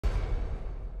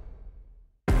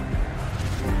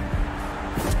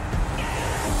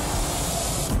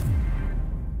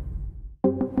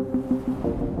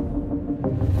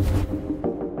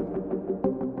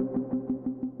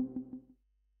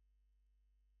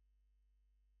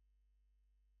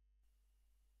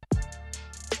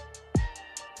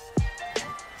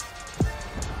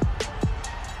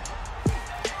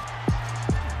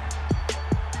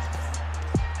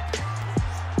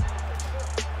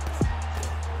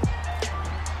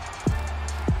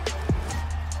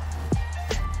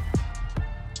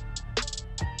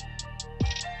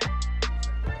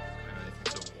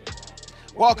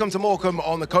Welcome to Morecambe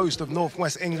on the coast of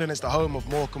northwest England. It's the home of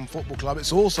Morecambe Football Club.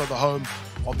 It's also the home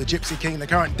of the Gypsy King, the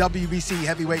current WBC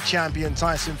heavyweight champion,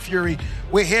 Tyson Fury.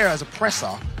 We're here as a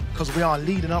presser because we are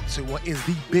leading up to what is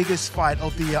the biggest fight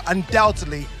of the year.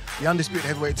 Undoubtedly, the undisputed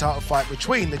heavyweight title fight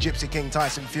between the Gypsy King,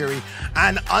 Tyson Fury,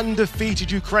 and undefeated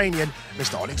Ukrainian,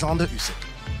 Mr. Alexander Usyk.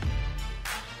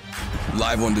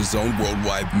 Live on DAZN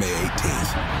Worldwide, May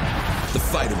 18th. The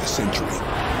fight of the century.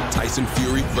 Tyson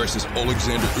Fury versus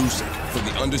Alexander Usyk for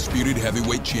the undisputed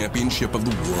heavyweight championship of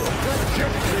the world.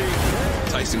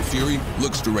 Tyson Fury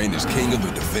looks to reign as king of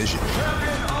the division.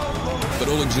 But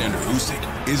Alexander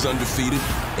Usyk is undefeated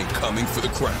and coming for the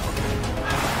crown.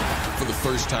 For the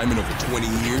first time in over 20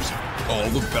 years, all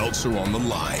the belts are on the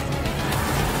line.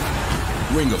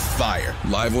 Ring of Fire,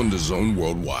 live on DAZN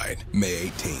Worldwide, May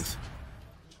 18th.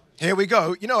 Here we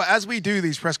go. You know, as we do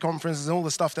these press conferences and all the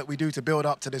stuff that we do to build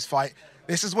up to this fight,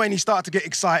 this is when you start to get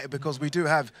excited because we do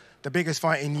have the biggest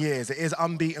fight in years. It is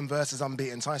unbeaten versus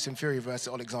unbeaten. Tyson Fury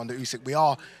versus Alexander Usyk. We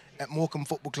are at Morecambe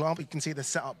Football Club. You can see the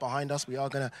setup behind us. We are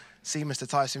going to see Mr.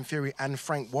 Tyson Fury and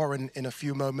Frank Warren in a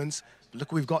few moments. Look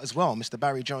who we've got as well. Mr.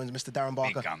 Barry Jones, Mr. Darren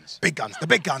Barker. Big guns. Big guns. The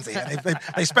big guns here.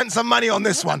 They spent some money on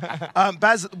this one.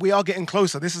 Baz, we are getting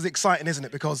closer. This is exciting, isn't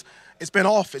it? Because it's been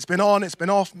off, it's been on, it's been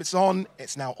off, it's on,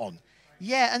 it's now on.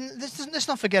 Yeah, and let's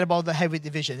not forget about the heavyweight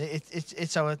division.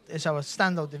 It's our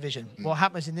standout division. What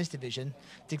happens in this division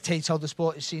dictates how the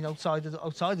sport is seen outside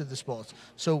of the sport.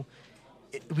 So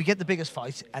we get the biggest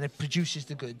fight, and it produces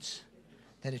the goods.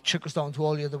 Then it trickles down to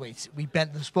all the other weights.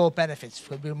 The sport benefits.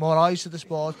 There'll be more eyes to the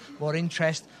sport, more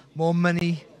interest, more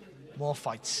money, more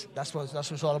fights. That's what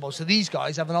it's all about. So these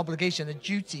guys have an obligation, a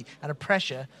duty, and a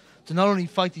pressure to not only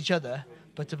fight each other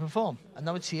but to perform. And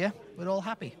now it's here. We're all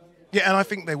happy. Yeah, and I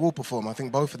think they will perform. I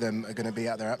think both of them are going to be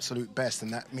at their absolute best,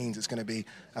 and that means it's going to be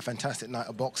a fantastic night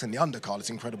of boxing. The undercard is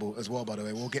incredible as well, by the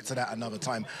way. We'll get to that another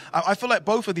time. I feel like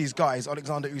both of these guys,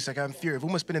 Alexander Usyk and Fury, have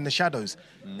almost been in the shadows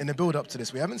in the build-up to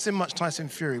this. We haven't seen much Tyson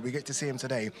Fury. We get to see him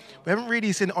today. We haven't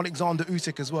really seen Alexander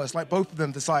Usyk as well. It's like both of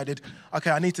them decided,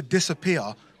 okay, I need to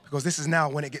disappear because this is now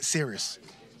when it gets serious.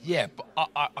 Yeah, but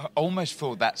I almost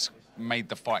feel that's made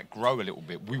the fight grow a little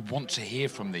bit. We want to hear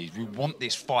from these. We want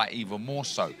this fight even more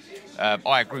so.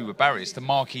 I agree with Barry. It's the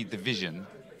marquee division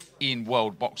in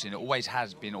world boxing. It always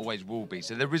has been, always will be.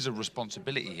 So there is a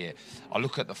responsibility here. I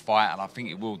look at the fight and I think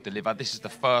it will deliver. This is the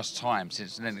first time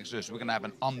since Lennox Lewis we're going to have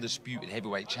an undisputed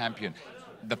heavyweight champion.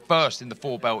 The first in the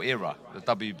four-belt era, the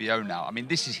WBO now. I mean,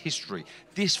 this is history.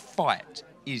 This fight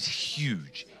is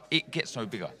huge. It gets no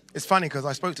bigger. It's funny because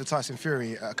I spoke to Tyson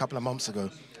Fury a couple of months ago,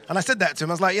 and I said that to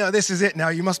him. I was like, you know, this is it now.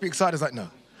 You must be excited. He's like, no.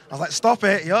 I was like, stop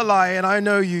it. You're lying. I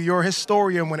know you. You're a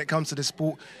historian when it comes to this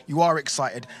sport. You are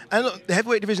excited. And look, the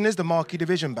heavyweight division is the marquee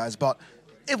division, Baz, but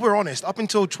if we're honest, up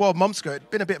until 12 months ago, it'd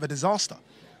been a bit of a disaster.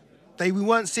 We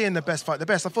weren't seeing the best fight the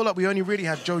best. I feel like we only really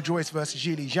had Joe Joyce versus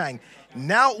Zhili Zhang.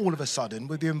 Now, all of a sudden,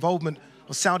 with the involvement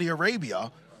of Saudi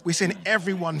Arabia, we're seeing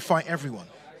everyone fight everyone.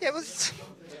 Yeah, well,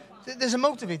 there's a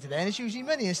motivator there, and it's usually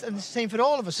money, and it's the same for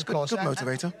all of us, of course. Good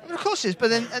motivator. Of course it is, but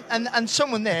then and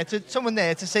someone there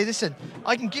to say, listen,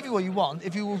 I can give you what you want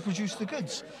if you will produce the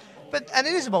goods. And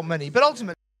it is about money, but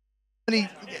ultimately, money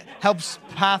helps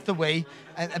path the way,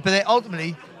 but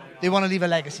ultimately they want to leave a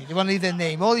legacy. They want to leave their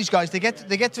name. All these guys, they get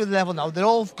to the level now. They're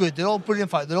all good. They're all brilliant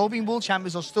fighters. They're all being world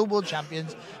champions or still world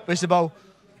champions. But it's about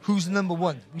who's the number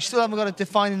one. We still haven't got to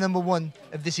define the number one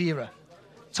of this era.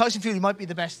 Tyson Fury might be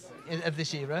the best of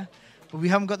this era, but we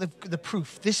haven't got the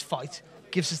proof. This fight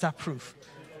gives us that proof,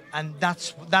 and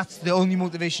that's the only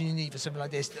motivation you need for something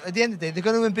like this. At the end of the day, they're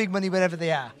going to win big money wherever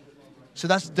they are, so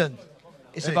that's done.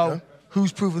 It's about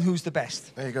who's proven who's the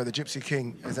best. There you go. The Gypsy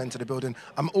King has entered the building.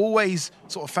 I'm always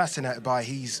sort of fascinated by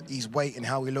his weight and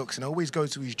how he looks, and I always go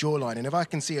to his jawline. And if I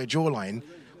can see a jawline,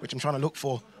 which I'm trying to look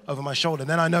for over my shoulder,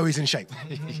 then I know he's in shape.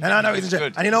 And I know he's in shape.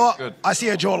 Good. And you know what? Good. I see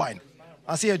a jawline.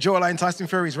 I see a jawline. Tyson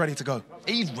Fury's ready to go.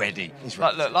 He's ready. He's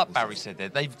ready. Like Barry said there,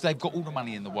 they've got all the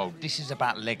money in the world. This is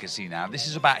about legacy now. This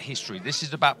is about history. This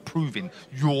is about proving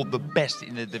you're the best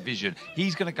in the division.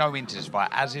 He's going to go into this fight,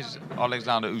 as is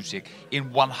Alexander Usyk, in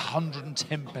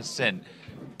 110%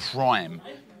 prime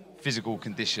physical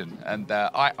condition, and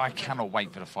I cannot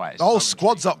wait for the fight. The whole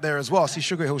squad's up there as well. I see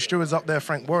Sugar Hill Stewart's up there,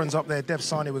 Frank Warren's up there, Dev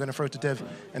Sani, we're going to throw to Dev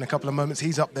in a couple of moments.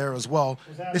 He's up there as well.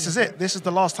 This is it. This is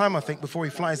the last time, I think, before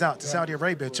he flies out to Saudi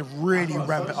Arabia to really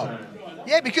ramp it up.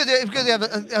 Yeah, because they have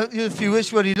a few words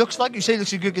for what he looks like. You say he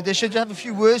looks in good condition. Just have a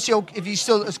few words, you know, if he's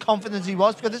still as confident as he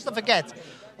was. Because let's not forget,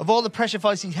 of all the pressure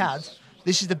fights he had,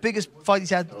 this is the biggest fight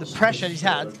he's had, the pressure he's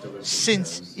had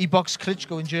since he boxed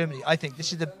Klitschko in Germany, I think.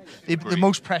 This is the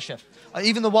most pressure.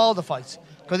 Even the Wilder fights.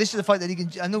 Because this is a fight that he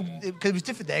can. I know because it was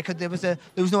different there. Because there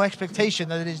was no expectation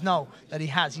that it is now that he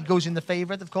has. He goes in the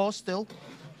favourite, of course, still.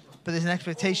 But there's an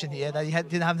expectation here that he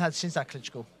haven't had since that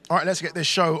Klitschko. All right, let's get this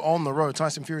show on the road.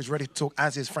 Tyson Fury is ready to talk,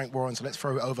 as is Frank Warren. So let's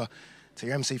throw it over to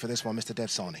your MC for this one, Mr.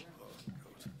 DAZN.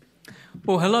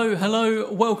 Well,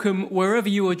 hello, welcome wherever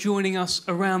you are joining us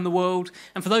around the world.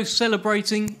 And for those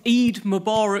celebrating, Eid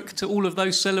Mubarak to all of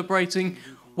those celebrating.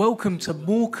 Welcome to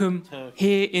Morecambe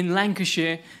here in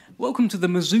Lancashire. Welcome to the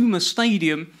Mazuma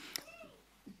Stadium.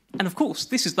 And of course,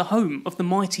 this is the home of the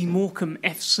mighty Morecambe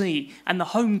FC and the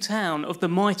hometown of the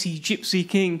mighty Gypsy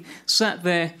King, sat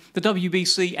there, the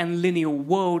WBC and lineal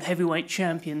world heavyweight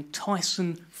champion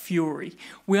Tyson Fury.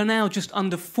 We are now just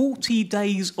under 40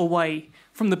 days away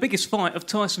from the biggest fight of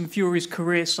Tyson Fury's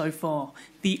career so far,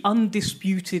 the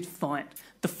undisputed fight,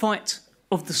 the fight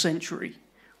of the century.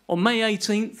 On May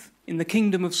 18th, in the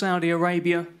Kingdom of Saudi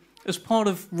Arabia, as part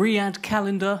of Riyadh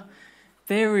calendar,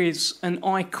 there is an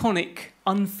iconic,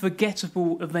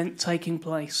 unforgettable event taking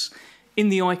place in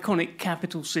the iconic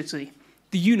capital city.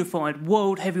 The unified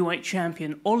world heavyweight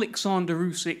champion Alexander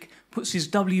Usyk puts his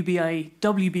WBA,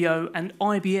 WBO and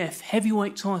IBF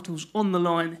heavyweight titles on the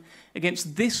line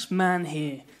against this man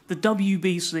here, the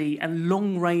WBC and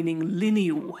long-reigning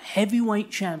lineal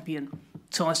heavyweight champion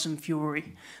Tyson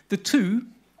Fury. The two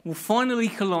will finally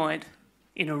collide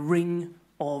in a ring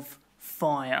of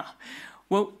fire.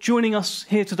 Well, joining us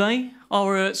here today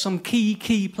are some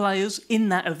key players in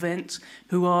that event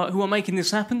who are making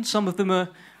this happen. Some of them are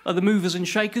the movers and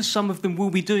shakers. Some of them will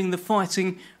be doing the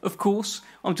fighting, of course.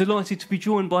 I'm delighted to be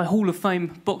joined by Hall of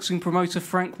Fame boxing promoter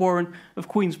Frank Warren of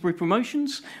Queensberry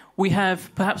Promotions. We have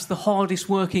perhaps the hardest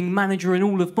working manager in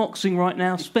all of boxing right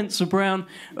now, Spencer Brown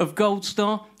of Gold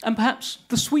Star, and perhaps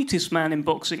the sweetest man in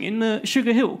boxing in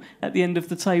Sugar Hill at the end of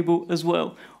the table as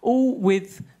well, all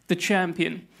with the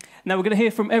champion. Now, we're going to hear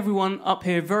from everyone up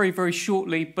here very, very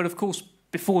shortly, but of course,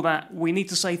 before that, we need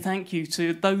to say thank you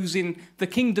to those in the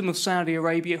Kingdom of Saudi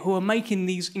Arabia who are making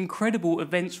these incredible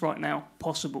events right now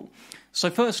possible.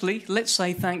 So firstly, let's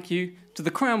say thank you to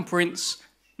the Crown Prince,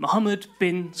 Mohammed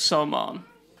bin Salman.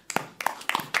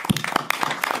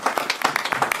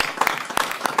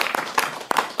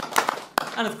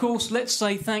 And of course, let's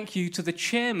say thank you to the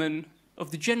chairman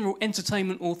of the General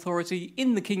Entertainment Authority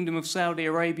in the Kingdom of Saudi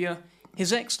Arabia,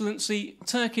 His Excellency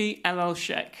Turki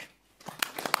Al-Sheikh.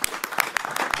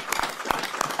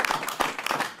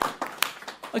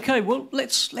 Okay, well,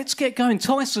 let's get going.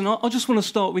 Tyson, I just want to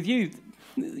start with you.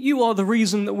 You are the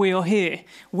reason that we are here.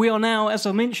 We are now, as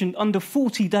I mentioned, under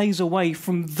 40 days away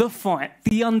from the fight,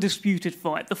 the undisputed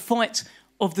fight, the fight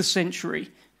of the century.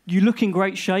 You look in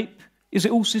great shape. Is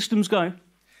it all systems go?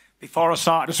 Before I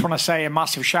start, I just want to say a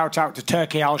massive shout out to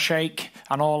Turki Al-Sheikh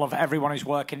and all of everyone who's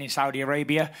working in Saudi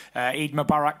Arabia. Eid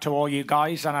Mubarak to all you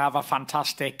guys, and have a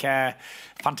fantastic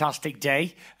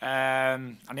day.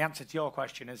 And the answer to your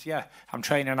question is, yeah, I'm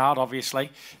training hard, obviously.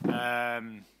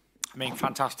 I'm in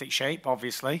fantastic shape,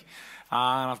 obviously,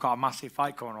 and I've got a massive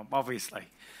fight going up, obviously.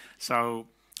 So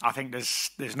I think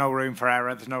there's no room for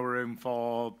error. There's no room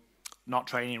for not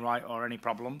training right or any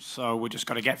problems, so we just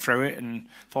got to get through it. And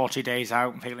 40 days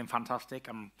out, I'm feeling fantastic.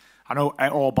 I know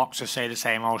all boxers say the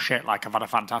same old shit, like I've had a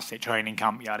fantastic training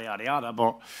camp, yada yada yada,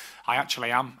 but I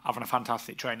actually am having a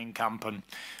fantastic training camp and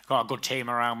got a good team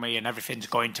around me, and everything's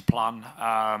going to plan.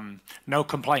 No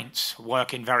complaints,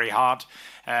 working very hard.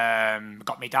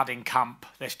 Got my dad in camp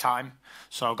this time,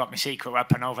 so I got my secret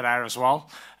weapon over there as well.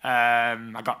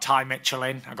 I got Ty Mitchell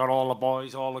in. I got all the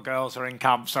boys, all the girls are in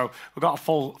camp, so we've got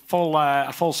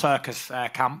a full circus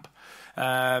camp.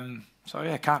 So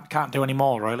yeah, can't do any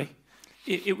more really.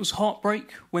 It was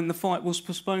heartbreak when the fight was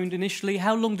postponed initially.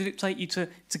 How long did it take you to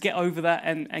get over that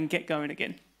and get going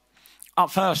again?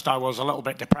 At first, I was a little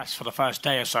bit depressed for the first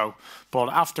day or so, but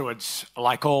afterwards,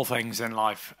 like all things in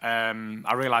life,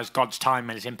 I realised God's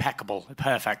timing is impeccable,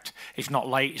 perfect. It's not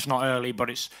late, it's not early,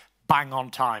 but it's bang on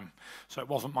time. So it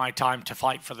wasn't my time to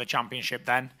fight for the championship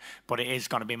then, but it is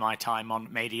going to be my time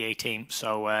on May the 18th,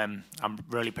 so I'm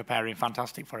really preparing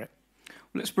fantastic for it.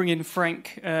 Let's bring in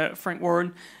Frank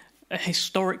Warren. A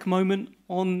historic moment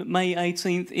on May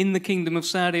 18th in the Kingdom of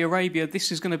Saudi Arabia.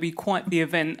 This is going to be quite the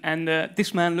event, and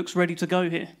this man looks ready to go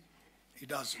here. He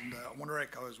does, and I want to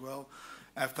echo as well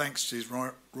our thanks to His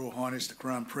Royal Highness the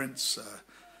Crown Prince,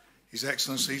 His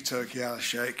Excellency Turki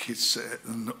Al-Sheikh,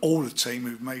 and all the team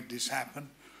who've made this happen,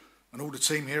 and all the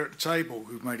team here at the table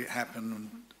who've made it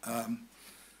happen. And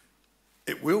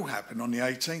it will happen on the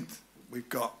 18th. We've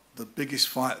got the biggest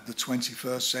fight of the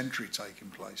 21st century taking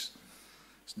place.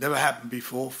 It's never happened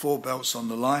before, 4 belts on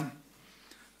the line.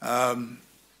 And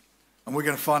we're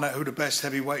going to find out who the best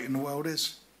heavyweight in the world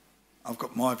is. I've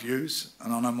got my views,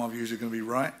 and I know my views are going to be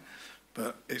right,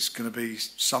 but it's going to be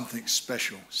something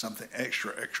special, something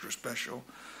extra special.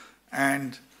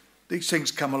 And these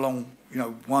things come along, you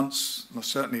know, once,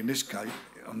 certainly in this case,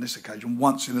 on this occasion,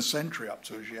 once in a century up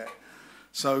to us yet.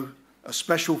 So a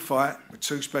special fight with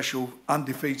two special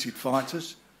undefeated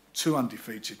fighters,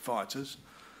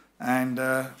 and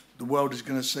the world is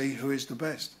going to see who is the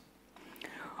best.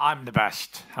 I'm the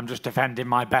best. I'm just defending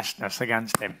my bestness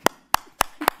against him.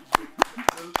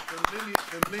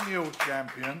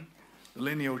 The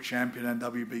lineal champion and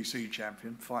WBC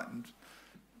champion fighting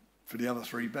for the other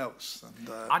 3 belts.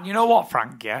 And you know what,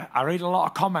 Frank, yeah? I read a lot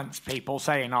of comments, people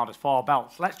saying, oh, there's 4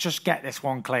 belts. Let's just get this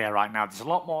one clear right now. There's a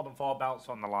lot more than 4 belts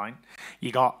on the line.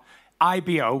 You got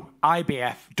IBO,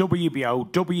 IBF,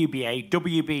 WBO, WBA,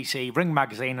 WBC, Ring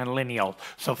Magazine and Lineal.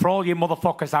 So for all you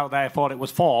motherfuckers out there who thought it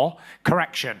was 4,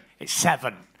 correction, it's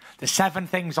 7. There's 7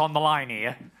 things on the line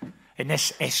here in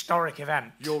this historic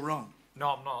event. You're wrong.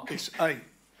 No, I'm not. It's 8.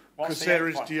 Because there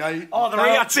is the 8. Oh, the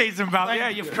Riyadh season belt. Yeah,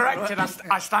 you've corrected.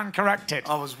 I stand corrected.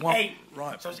 I was 1. 8.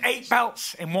 Right. So it's 8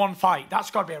 belts in one fight.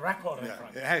 That's got to be a record. Yeah,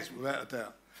 it has, without a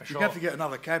doubt. For You sure. have to get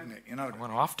another cabinet, you know. I'm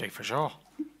going to have to, for sure.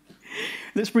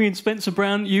 Let's bring in Spencer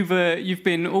Brown. You've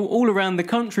been all around the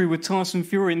country with Tyson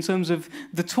Fury in terms of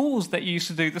the tours that you used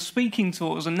to do, the speaking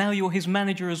tours, and now you're his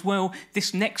manager as well,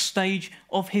 this next stage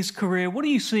of his career. What are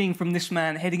you seeing from this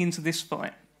man heading into this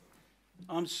fight?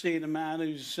 I'm seeing a man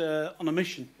who's on a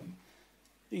mission.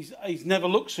 He's never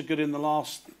looked so good in the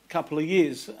last couple of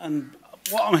years. And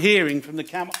what I'm hearing from the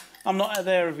camp, I'm not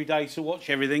there every day to watch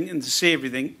everything and to see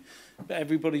everything, but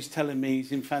everybody's telling me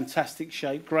he's in fantastic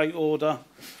shape, great order.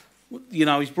 You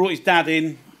know, he's brought his dad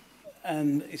in,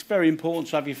 and it's very important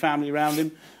to have your family around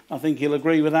him. I think he'll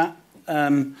agree with that.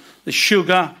 The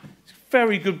sugar,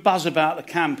 very good buzz about the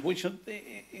camp, which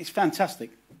is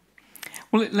fantastic.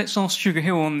 Well, let's ask Sugar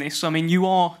Hill on this. I mean, you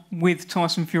are with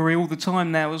Tyson Fury all the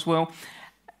time now as well.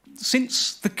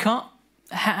 Since the cut,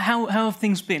 how have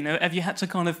things been? Have you had to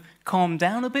kind of calm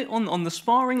down a bit on the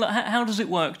sparring? Like, how does it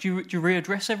work? Do you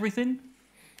readdress everything?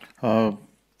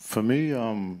 For me,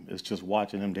 it's just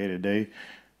watching him day to day.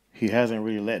 He hasn't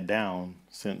really let down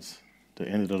since the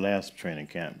end of the last training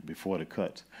camp before the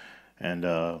cut. And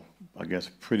I guess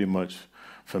pretty much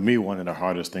for me, one of the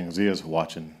hardest things is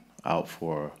watching out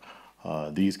for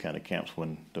these kind of camps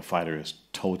when the fighter is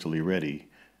totally ready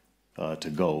to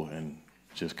go, and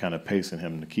just kind of pacing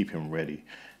him to keep him ready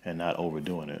and not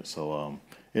overdoing it. So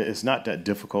it's not that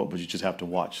difficult, but you just have to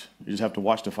watch. You just have to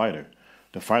watch the fighter.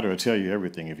 The fighter will tell you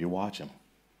everything if you watch him.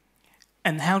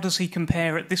 And how does he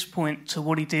compare at this point to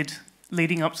what he did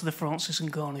leading up to the Francis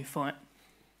Ngannou fight?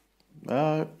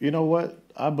 You know what?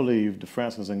 I believe the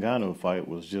Francis Ngannou fight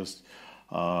was just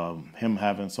him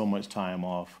having so much time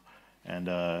off and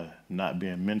not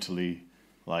being mentally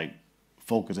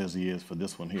focused as he is for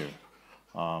this one here.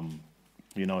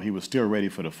 You know, he was still ready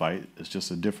for the fight. It's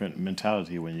just a different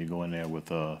mentality when you go in there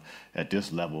with at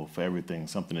this level for everything,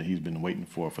 something that he's been waiting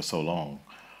for so long.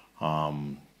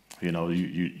 You know,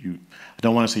 I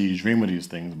don't want to say you dream of these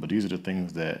things, but these are the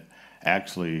things that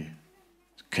actually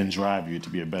can drive you to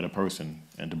be a better person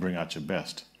and to bring out your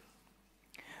best.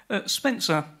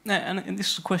 Spencer, and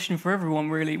this is a question for everyone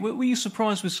really, were you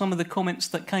surprised with some of the comments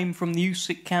that came from the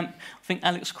Usyk camp? I think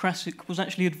Alex Krasik was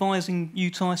actually advising you,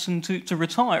 Tyson, to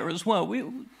retire as well.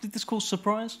 Did this cause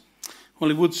surprise? Well,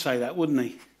 he would say that, wouldn't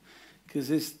he? Because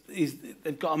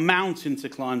they've got a mountain to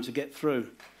climb to get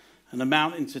through and a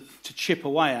mountain to chip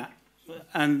away at.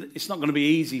 And it's not going to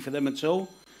be easy for them at all.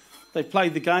 They've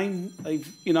played the game.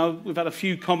 We've had a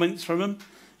few comments from them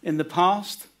in the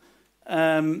past.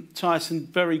 Tyson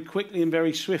very quickly and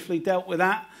very swiftly dealt with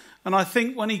that. And I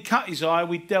think when he cut his eye,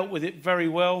 we dealt with it very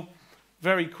well,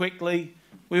 very quickly.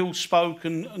 We all spoke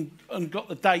and got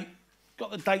the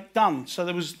date done. So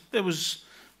there was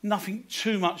nothing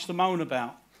too much to moan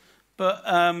about. But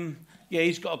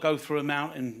he's got to go through a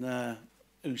mountain,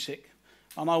 Usyk.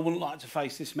 And I wouldn't like to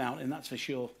face this mountain, that's for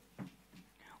sure.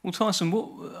 Well, Tyson,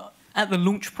 at the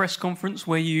launch press conference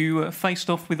where you faced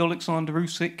off with Alexander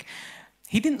Usyk,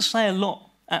 he didn't say a lot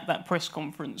at that press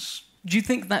conference. Do you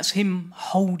think that's him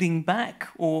holding back,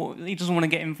 or he doesn't want to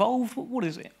get involved? What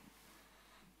is it?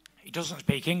 He doesn't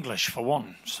speak English, for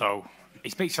one, so he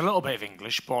speaks a little bit of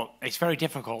English, but it's very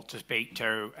difficult to speak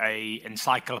to an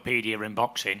encyclopedia in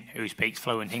boxing who speaks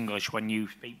fluent English when you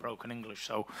speak broken English.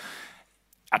 So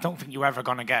I don't think you're ever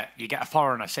going to get a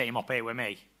foreigner sitting up here with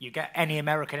me. You get any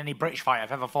American, any British fight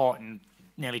I've ever fought in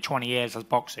nearly 20 years as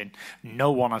boxing,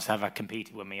 no one has ever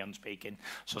competed with me on speaking.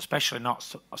 So especially not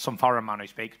some foreign man who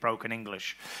speaks broken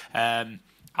English.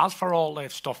 As for all the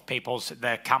stuff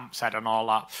their camp said and all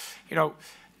that,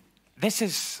 this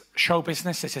is show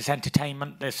business, this is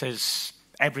entertainment, this is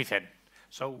everything.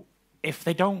 So if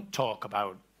they don't talk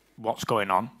about what's going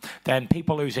on, then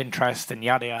people lose interest and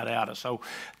yada, yada, yada. So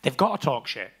they've got to talk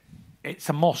shit. It's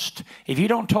a must. If you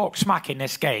don't talk smack in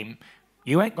this game,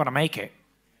 you ain't going to make it.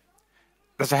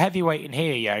 There's a heavyweight in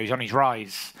here, yeah, who's on his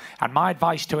rise. And my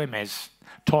advice to him is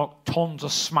talk tons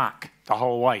of smack the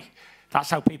whole way.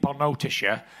 That's how people notice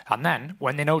you. And then,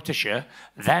 when they notice you,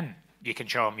 then you can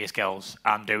show them your skills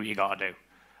and do what you got to do.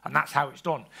 And that's how it's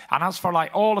done. And as for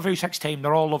like all of Usyk's team,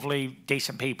 they're all lovely,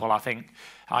 decent people, I think.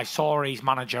 I saw his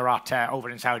manager at over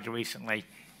in Saudi recently.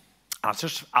 I was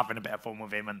just having a bit of fun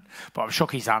with him, but I've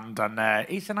shook his hand, and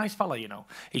he's a nice fella, you know.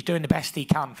 He's doing the best he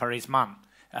can for his man,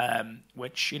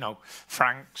 which, you know,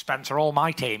 Frank, Spencer, all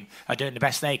my team are doing the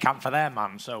best they can for their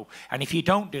man. So, and if you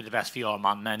don't do the best for your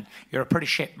man, then you're a pretty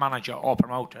shit manager or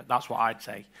promoter. That's what I'd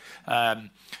say.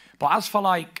 But as for,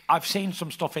 like, I've seen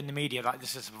some stuff in the media that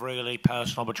this is really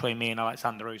personal between me and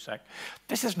Alexander Usyk.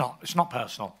 This is not. It's not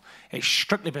personal. It's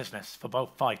strictly business for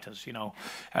both fighters, you know.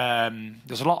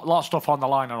 There's a lot of stuff on the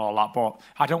line and all that, but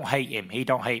I don't hate him. He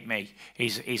don't hate me.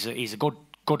 He's a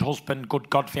good husband, good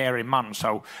God-fearing man,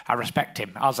 so I respect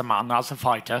him as a man, as a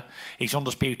fighter. He's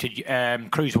undisputed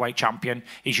cruiserweight champion.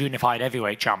 He's unified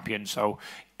heavyweight champion, so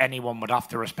anyone would have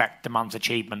to respect the man's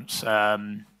achievements.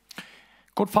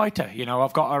 Good fighter, you know.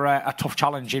 I've got a tough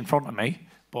challenge in front of me,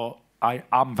 but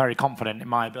I'm very confident in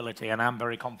my ability, and I'm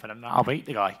very confident that I'll beat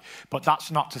the guy. But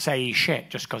that's not to say he's shit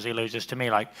just because he loses to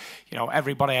me. Like, you know,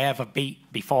 everybody I ever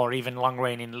beat before, even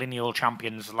long-reigning lineal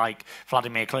champions like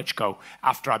Vladimir Klitschko,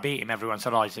 after I beat him, everyone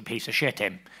said, oh, he's a piece of shit,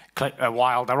 him.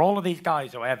 Wilder, all of these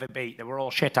guys who I ever beat, they were all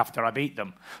shit after I beat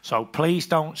them. So please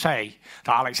don't say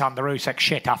that Alexander Usyk's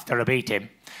shit after I beat him,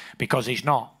 because he's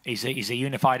not. He's a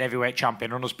unified heavyweight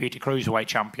champion, undisputed cruiserweight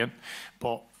champion.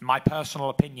 But my personal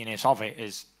opinion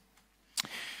is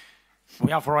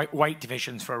we have weight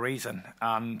divisions for a reason.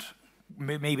 And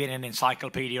me being an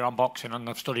encyclopedia on boxing, and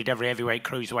I've studied every heavyweight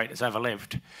cruiserweight that's ever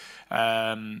lived,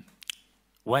 when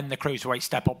the cruiserweights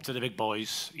step up to the big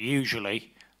boys,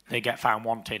 usually they get found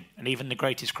wanting. And even the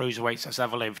greatest cruiserweights that's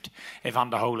ever lived,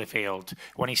 Evander Holyfield,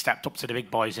 when he stepped up to the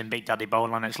big boys in Big Daddy Bo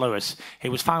and Lennox Lewis, he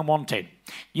was found wanting.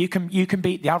 You can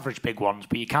beat the average big ones,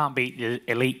 but you can't beat the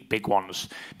elite big ones,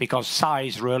 because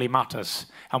size really matters.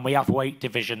 And we have weight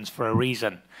divisions for a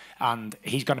reason. And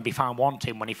he's going to be found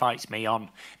wanting when he fights me on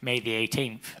May the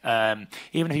 18th.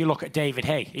 Even if you look at David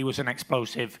Hay, he was an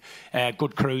explosive,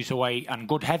 good cruiserweight and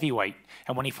good heavyweight.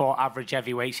 And when he fought average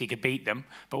heavyweights, he could beat them.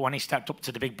 But when he stepped up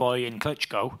to the big boy in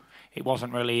Klitschko, it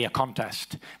wasn't really a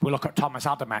contest. We look at Thomas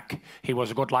Adamek. He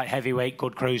was a good light heavyweight,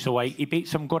 good cruiserweight. He beat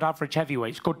some good average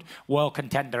heavyweights, good world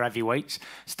contender heavyweights,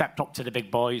 stepped up to the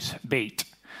big boys, beat.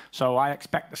 So I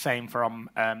expect the same from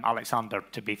Alexander,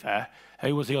 to be fair.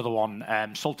 Who was the other one?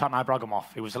 Sultan Ibragimov.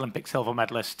 He was Olympic silver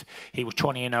medalist. He was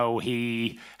 20-0.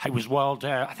 He was world...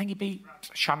 I think he beat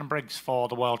Shannon Briggs for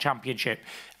the world championship.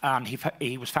 And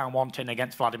he was found wanting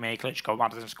against Vladimir Klitschko at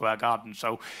Madison Square Garden.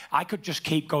 So I could just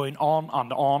keep going on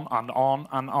and on and on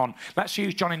and on. Let's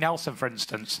use Johnny Nelson, for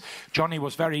instance. Johnny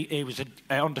was he was an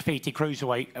undefeated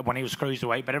cruiserweight when he was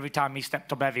cruiserweight, but every time he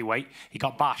stepped up heavyweight, he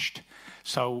got bashed.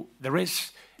 So there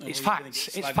is... It's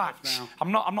facts. It's facts.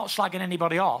 I'm not slagging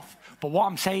anybody off, but what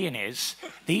I'm saying is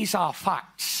these are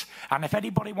facts. And if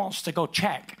anybody wants to go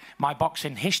check my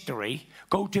boxing history,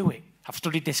 go do it. I've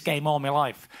studied this game all my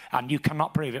life, and you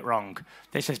cannot prove it wrong.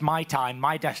 This is my time,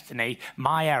 my destiny,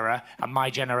 my era, and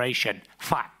my generation.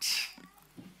 Facts.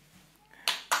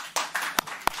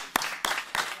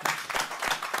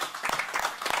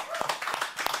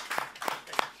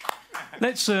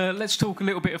 Let's talk a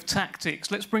little bit of tactics.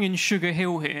 Let's bring in Sugar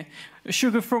Hill here.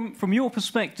 Sugar, from your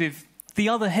perspective, the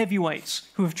other heavyweights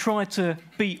who have tried to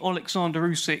beat Alexander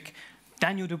Usyk,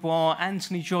 Daniel Dubois,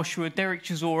 Anthony Joshua, Derek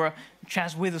Chisora,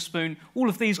 Chaz Witherspoon, all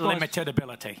of these guys... Limited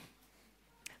ability.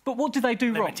 But what did they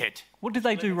do wrong? Limited. What did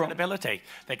they do wrong? Ability.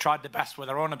 They tried the best with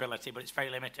their own ability, but it's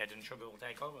very limited, and Sugar will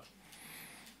take over.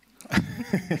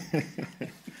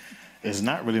 It's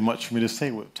not really much for me to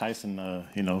say with Tyson,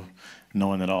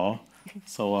 knowing it all.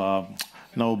 So,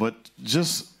 no, but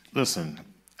just listen.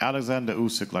 Alexander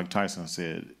Usyk, like Tyson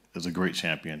said, is a great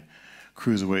champion.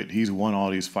 Cruiserweight, he's won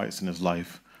all these fights in his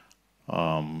life.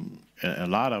 And a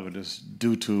lot of it is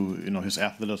due to, his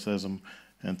athleticism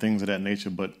and things of that nature,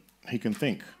 but he can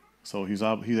think. So he's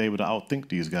able to outthink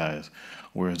these guys.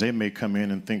 Whereas they may come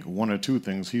in and think one or two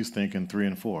things, he's thinking 3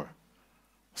 and 4.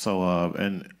 So,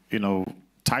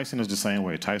 Tyson is the same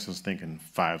way. Tyson's thinking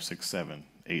 5, 6, 7,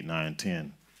 8, 9,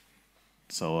 10.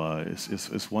 So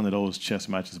it's one of those chess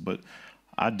matches. But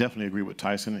I definitely agree with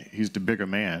Tyson. He's the bigger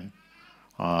man.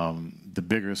 the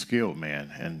bigger skilled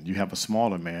man, and you have a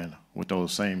smaller man with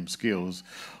those same skills,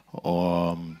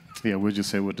 or we'll just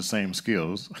say with the same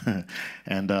skills,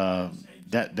 and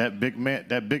that big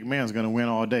man's going to win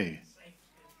all day,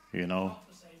 you know.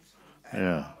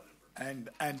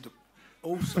 And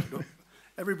also, look,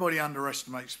 everybody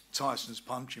underestimates Tyson's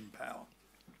punching power.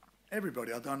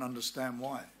 Everybody, I don't understand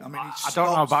why. I mean, I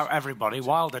don't know about everybody.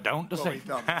 Wilder don't, does he? He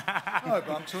doesn't. No, but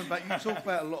I'm talking about, you talk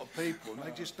about a lot of people, and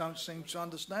they just don't seem to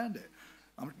understand it.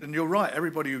 And you're right,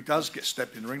 everybody who does get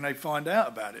stepped in the ring, they find out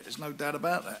about it. There's no doubt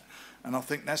about that. And I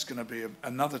think that's going to be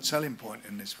another telling point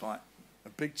in this fight, a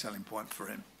big telling point for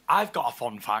him. I've got a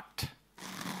fun fact.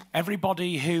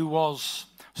 Everybody who was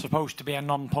supposed to be a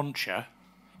non-puncher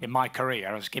in my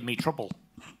career has given me trouble.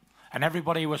 And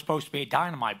everybody who was supposed to be a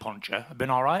dynamite puncher have been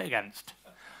all right against.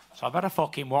 So I better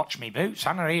fucking watch me boots,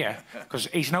 Anna here, because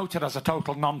he's noted as a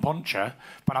total non-puncher,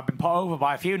 but I've been put over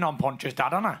by a few non-punchers,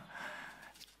 Dad, haven't I?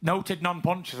 Noted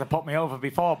non-punchers have put me over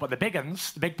before, but the big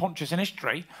uns, the big punchers in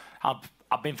history,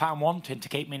 I've been found wanting to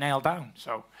keep me nailed down.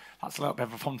 So that's a little bit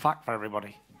of a fun fact for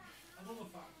everybody. Another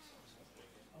fact,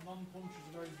 a non-puncher's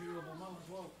a very durable man as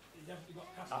well. He's definitely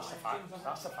got cast That's a iron fact, things,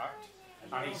 that's a fact.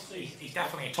 And he's well.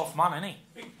 definitely a tough man, isn't he?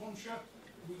 Big puncher,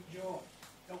 weak jaw.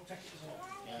 Don't take it as all.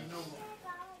 Yeah. You know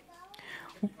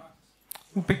that.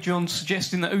 Well, Big John's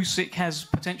suggesting that Usyk has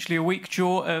potentially a weak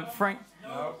jaw. Frank?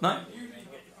 No? You need to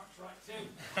get your facts right too.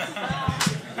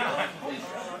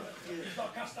 He's got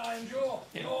a cast iron jaw.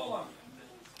 Yeah. All that.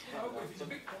 So if he's a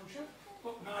big puncher,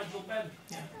 look, Nigel Benn,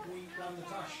 weak round the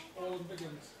tash, all the big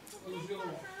ones. Who's the other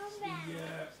one?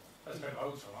 There's been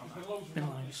loads of them, There's been loads of them.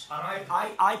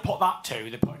 And I put that to,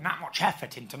 they're putting that much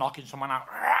effort into knocking someone out.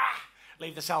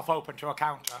 Leave themselves open to a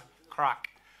counter, crack.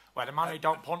 Where the man who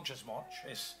don't punch as much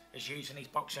is using his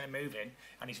boxing and moving,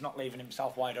 and he's not leaving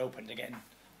himself wide open to getting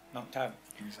knocked out.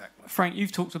 Exactly. Frank,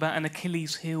 you've talked about an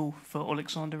Achilles heel for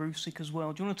Alexander Usyk as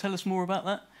well. Do you want to tell us more about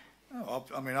that? Oh,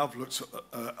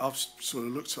 I've sort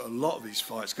of looked at a lot of his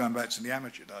fights going back to the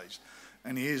amateur days,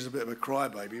 and he is a bit of a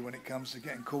crybaby when it comes to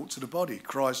getting caught to the body. He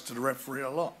cries to the referee a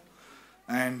lot,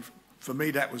 and for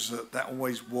me that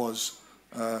always was,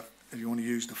 if you want to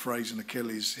use the phrase, an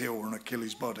Achilles heel or an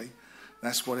Achilles body.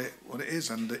 That's what it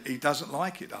is, and he doesn't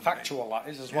like it. Factual that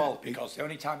is as well, because the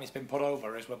only time he's been put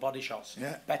over is with body shots.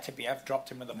 Yeah. Betebiev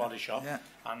dropped him with a body shot,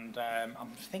 and I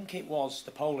think it was the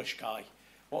Polish guy.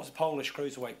 What was the Polish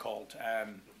cruiserweight called?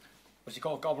 Was he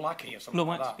called Goblacki or something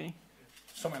like that?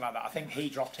 Something like that. I think he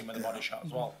dropped him with a body shot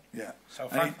as well. Yeah. So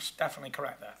Frank's definitely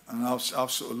correct there. And I've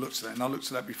sort of looked at that, and I looked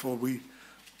at that before we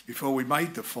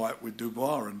made the fight with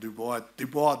Dubois, and Dubois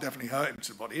definitely hurt him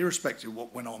to the body, irrespective of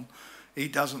what went on. He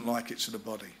doesn't like it to the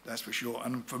body, that's for sure.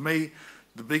 And for me,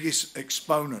 the biggest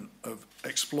exponent of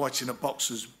exploiting a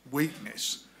boxer's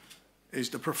weakness is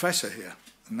the professor here,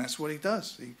 and that's what he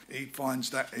does. He finds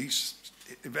that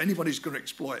if anybody's going to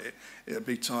exploit it, it'll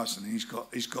be Tyson. He's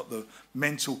got the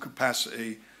mental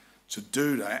capacity to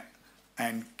do that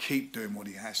and keep doing what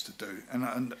he has to do.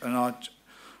 And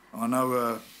I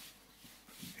know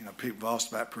people have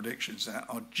asked about predictions. That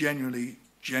I genuinely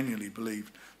believe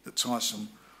that Tyson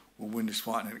will win this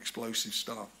fight in an explosive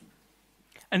style.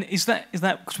 And is that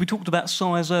because we talked about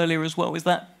size earlier as well? Is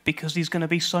that because he's going to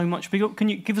be so much bigger? Can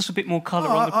you give us a bit more colour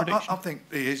on the prediction? I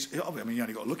think he is. I mean, you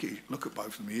only got to look at both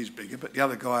of them. He is bigger, but the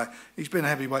other guy, he's been a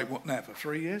heavyweight for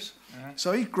 3 years,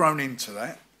 so he's grown into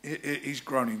that. He's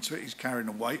grown into it. He's carrying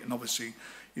the weight, and obviously,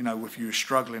 if you're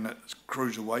struggling at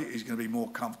cruiserweight, he's going to be more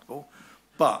comfortable.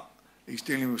 But he's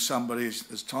dealing with somebody,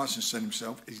 as Tyson said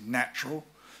himself, he's natural.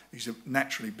 He's a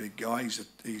naturally big guy.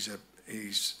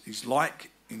 He's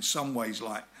like, in some ways,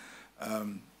 like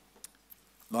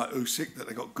Usyk, that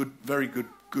they got very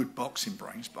good boxing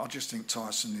brains. But I just think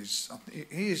Tyson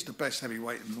is the best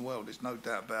heavyweight in the world. There's no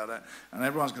doubt about that. And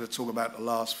everyone's going to talk about the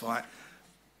last fight.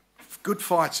 Good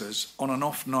fighters on an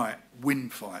off night win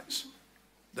fights.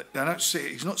 They don't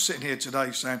sit. He's not sitting here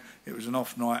today saying it was an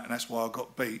off night and that's why I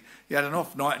got beat. He had an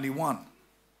off night and he won.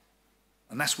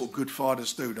 And that's what good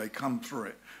fighters do. They come through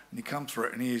it. And he comes through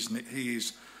it, and he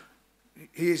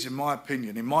is, in my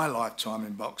opinion, in my lifetime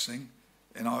in boxing,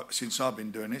 and since I've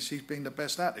been doing this, he's been the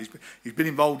best at it. He's been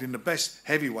involved in the best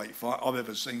heavyweight fight I've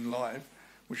ever seen live,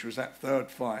 which was that third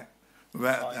fight,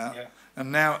 without a doubt. Yeah.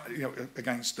 And now,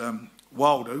 against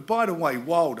Wilder, who, by the way,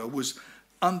 Wilder was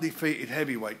undefeated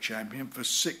heavyweight champion for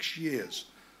 6 years.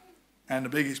 And the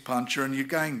biggest puncher, and you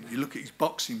look at his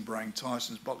boxing brain,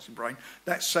 Tyson's boxing brain,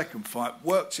 that second fight,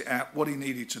 worked it out, what he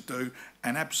needed to do,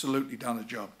 and absolutely done a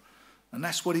job. And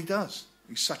that's what he does.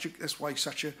 That's why he's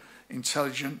such an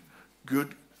intelligent,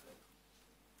 good,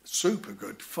 super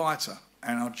good fighter.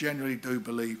 And I genuinely do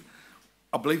believe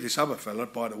I believe this other fella,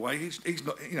 by the way, he's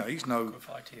not, you know, he's no,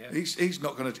 he's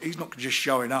not just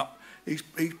showing up.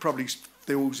 He probably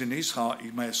feels in his heart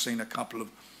he may have seen a couple of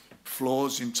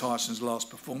flaws in Tyson's last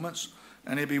performance,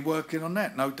 and he'll be working on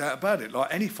that, no doubt about it,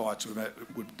 like any fighter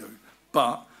would do.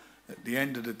 But at the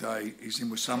end of the day, he's in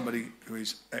with somebody who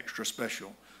is extra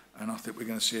special, and I think we're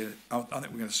going to see. I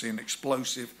think we're going to see an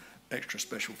explosive, extra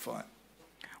special fight.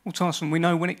 Well, Tyson, we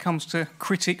know when it comes to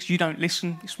critics, you don't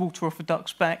listen. It's water off a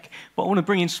duck's back. But I want to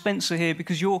bring in Spencer here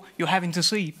because you're having to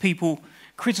see people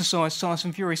criticise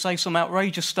Tyson Fury, say some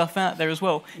outrageous stuff out there as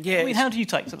well. Yeah, I mean, how do you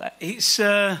take to that? It's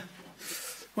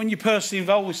when you're personally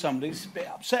involved with somebody, it's a bit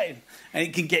upsetting, and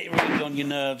it can get really on your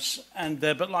nerves. And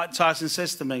but like Tyson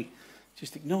says to me,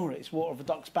 just ignore it. It's water off a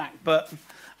duck's back. But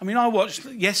I mean, I watched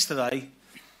yesterday.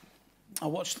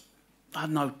 I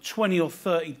don't know, 20 or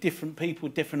 30 different people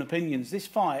with different opinions. This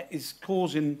fight is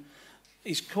causing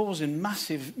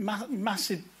massive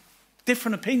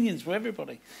different opinions for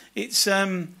everybody. It's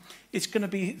going to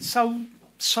be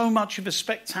so much of a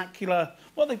spectacular.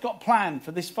 What they've got planned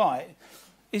for this fight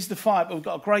is the fight, but we've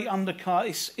got a great undercard.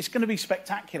 It's going to be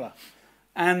spectacular,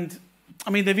 and I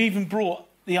mean they've even brought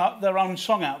their own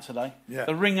song out today,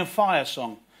 the Ring of Fire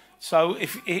song. So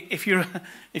if you're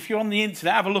on the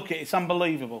internet, have a look at it. It's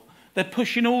unbelievable. They're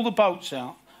pushing all the boats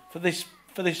out for this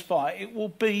fight. It will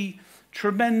be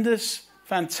tremendous,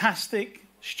 fantastic,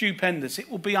 stupendous. It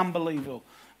will be unbelievable.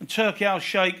 And Turki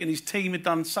Al-Sheikh and his team have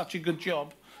done such a good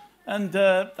job. And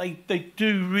they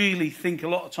do really think a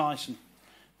lot of Tyson.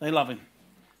 They love him.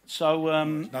 So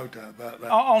no doubt about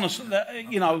that. Honestly,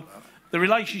 you know, the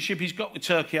relationship he's got with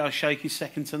Turki Al-Sheikh is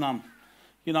second to none.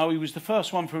 You know, he was the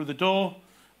first one through the door,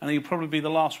 and he'll probably be the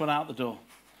last one out the door.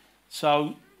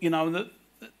 So you know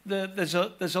there's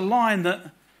a line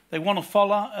that they want to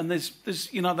follow, and there's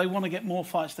you know they want to get more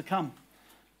fights to come,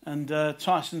 and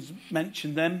Tyson's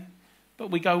mentioned them,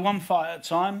 but we go one fight at a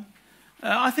time.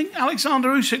 I think Alexander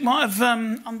Usyk might have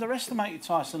underestimated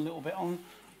Tyson a little bit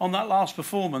on that last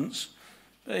performance.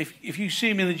 But if you see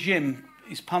him in the gym,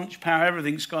 his punch power,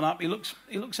 everything's gone up. He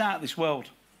looks out of this world.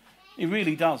 He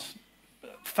really does.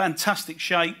 Fantastic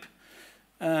shape.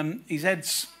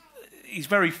 He's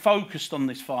very focused on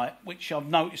this fight, which I've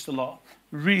noticed a lot.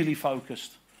 Really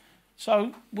focused.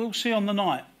 So we'll see on the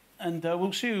night, and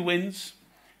we'll see who wins,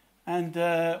 and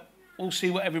we'll see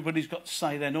what everybody's got to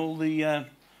say then. All the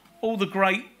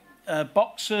great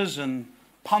boxers and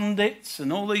pundits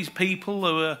and all these people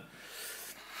who are,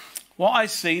 what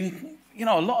I've seen, you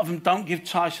know, a lot of them don't give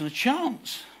Tyson a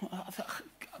chance. I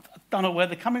don't know where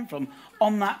they're coming from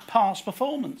on that last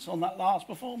performance.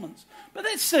 But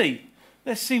let's see.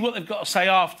 Let's see what they've got to say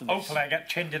after this. Hopefully I get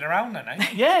chinned in around then, eh?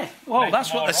 Yeah, well,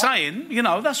 that's what they're saying. You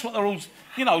know, that's what they're all...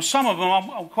 You know, some of them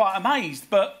I'm quite amazed.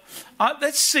 But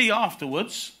let's see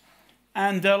afterwards.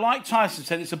 And like Tyson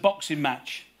said, it's a boxing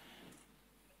match.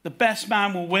 The best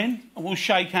man will win, and we'll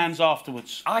shake hands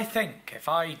afterwards. I think if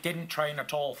I didn't train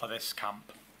at all for this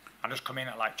camp, and just come in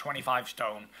at like 25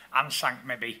 stone and sank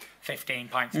maybe 15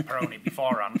 pints of Peroni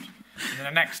beforehand, and then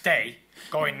the next day,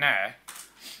 go in there,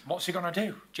 what's he going to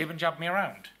do? Jib and jab me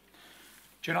around?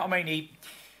 Do you know what I mean?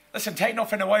 Listen, take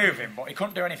nothing away with him, but he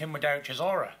couldn't do anything without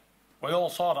Chisora. We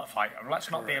all saw that fight, and let's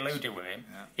not be eluded with him.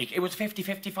 Yeah. It was a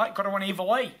 50-50 fight, could have went either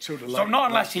way. So not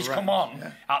unless he's come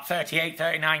on at 38,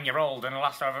 39-year-old in the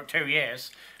last over 2 years,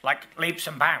 like leaps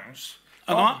and bounds.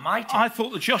 And I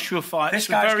thought the Joshua fights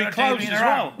were very close as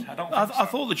well. I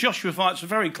thought the Joshua fights were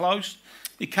very close.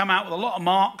 He came out with a lot of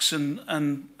marks,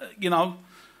 and you know...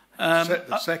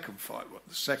 the second fight,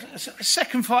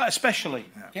 second fight especially.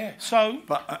 Yeah. So,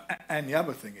 and the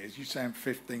other thing is, you're saying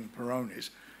 15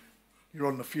 Peronis. You're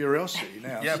on the Furiosity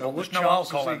now. Yeah, so but there's no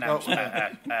alcohol in them,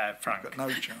 Frank. Got no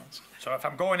chance. So if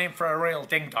I'm going in for a real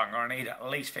ding-dong, I need at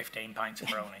least 15 pints of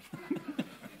Peroni.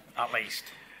 At least.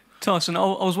 Tyson, I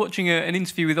was watching an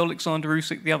interview with Alexander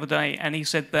Usyk the other day, and he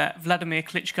said that Vladimir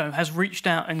Klitschko has reached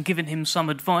out and given him some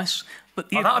advice. But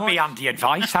that'd be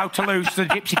anti-advice, how to lose to the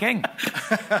Gypsy King.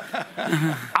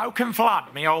 How can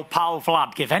Vlad, my old pal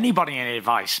Vlad, give anybody any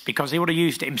advice? Because he would have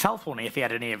used it himself, wouldn't he, if he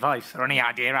had any advice or any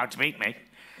idea how to beat me.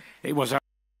 It was an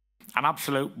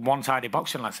absolute one-sided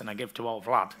boxing lesson I give to old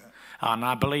Vlad. And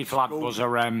I believe Vlad was a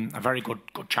very good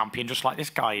champion, just like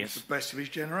this guy is. The best of his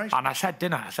generation. And I said,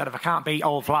 if I can't beat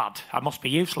old Vlad, I must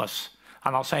be useless.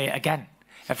 And I'll say it again.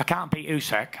 If I can't beat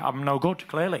Usyk, I'm no good,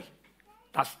 clearly.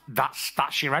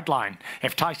 That's your headline.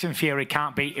 If Tyson Fury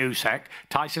can't beat Usyk,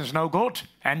 Tyson's no good.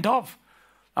 End of.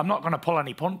 I'm not going to pull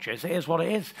any punches. It is what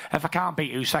it is. If I can't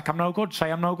beat Usyk, I'm no good.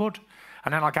 Say I'm no good.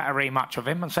 And then I'll get a rematch with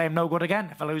him and say I'm no good again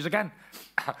if I lose again.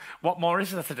 What more is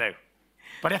there to do?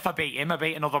 But if I beat him, I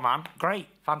beat another man. Great,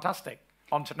 fantastic.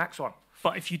 On to the next one.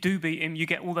 But if you do beat him, you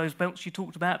get all those belts you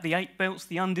talked about, the 8 belts,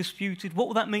 the undisputed. What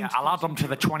will that mean? Yeah, I'll add them to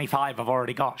the 25 I've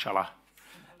already got, shall I?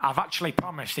 I've actually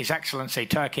promised His Excellency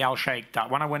Turki Al-Sheikh that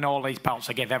when I win all these belts,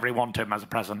 I give every one to him as a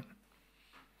present.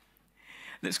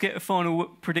 Let's get a final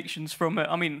predictions from...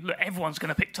 I mean, look, everyone's going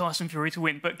to pick Tyson Fury to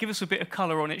win, but give us a bit of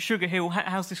colour on it. Sugar Hill,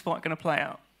 how's this fight going to play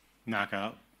out?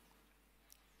 Knockout.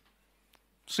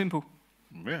 Simple.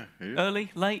 Yeah.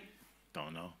 Early, late?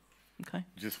 Don't know. Okay.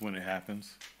 Just when it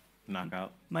happens.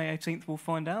 Knockout. May 18th, we'll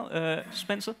find out.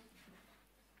 Spencer?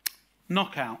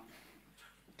 Knockout.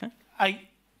 Okay. 8.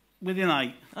 Within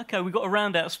 8. Okay, we've got a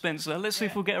round out of Spencer. Let's see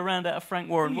if we'll get a round out of Frank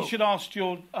Warren. You should ask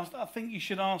I think you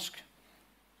should ask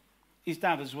his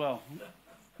dad as well.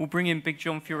 We'll bring in Big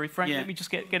John Fury. Frank, Yeah. let me just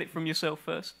get it from yourself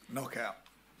first. Knockout.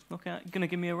 Knockout. Going to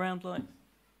give me a round like?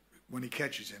 When he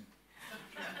catches him,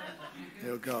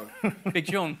 he'll go. Big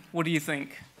John, what do you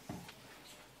think?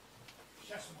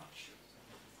 Chess match.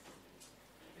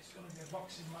 It's going to be a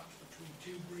boxing match between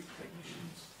 2 Greek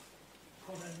technicians.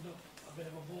 Could end up a bit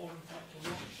of a boring fight to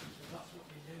watch, because that's what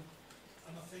they do.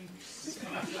 And I think...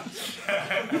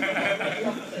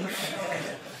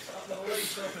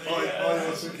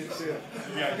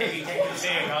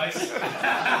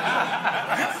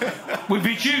 We've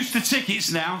reduced the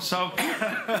tickets now, so...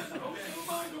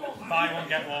 Buy one,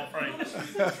 get one free.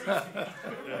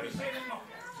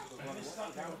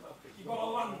 You've got a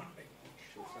land mapping.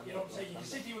 You don't say you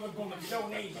sit here with a gun and you don't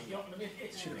need it, you're not going to be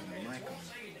hit.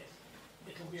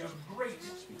 It'll be a great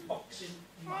boxing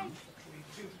match between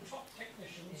 2 top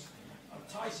technicians, and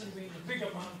Tyson being the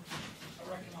bigger man, I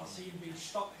reckon I'll see him being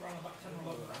stopped around about 10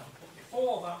 or 11 rounds. But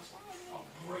before that, a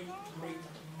great,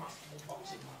 masterful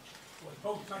boxing match, where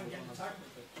both men get attacked,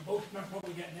 both men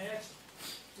probably get nailed.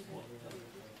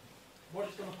 What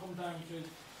it's going to come down to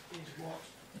is what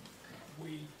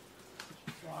we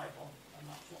thrive on, and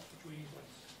that's what between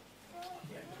us.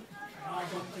 And I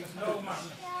don't think no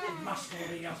master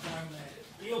he has down there.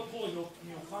 He'll pull it up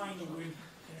and he'll find a win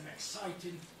in an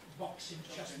exciting boxing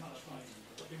chess match fight.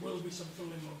 But there will be some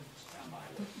thrilling moments.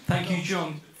 Thank you,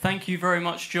 John. Thank you very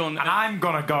much, John. And I'm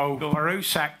going to go for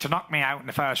Usyk to knock me out in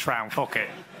the first round. Fuck it.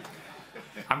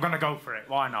 I'm going to go for it.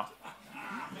 Why not?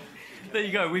 There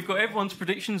you go. We've got everyone's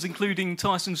predictions, including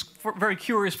Tyson's very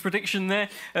curious prediction there.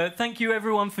 Thank you,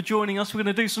 everyone, for joining us. We're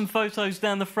going to do some photos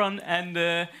down the front,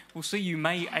 and we'll see you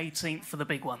May 18th for the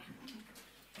big one.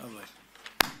 Lovely.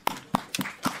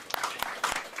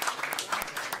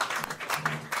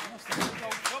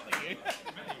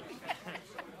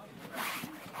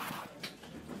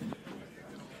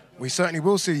 We certainly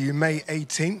will see you May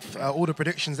 18th. All the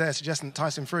predictions there suggesting that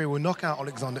Tyson Fury will knock out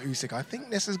Alexander Usyk. I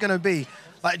think this is going to be,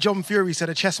 like John Fury said,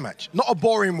 a chess match. Not a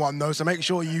boring one, though, so make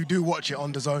sure you do watch it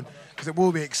on DAZN, because it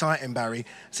will be exciting, Barry.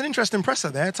 It's an interesting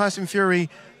presser there. Tyson Fury,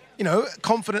 you know,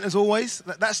 confident as always.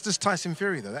 That's just Tyson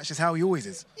Fury, though. That's just how he always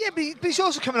is. Yeah, but he's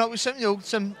also coming up with some,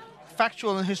 some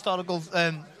factual and historical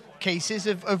cases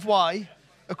of why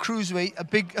a cruiserweight,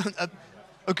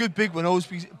 a good big one always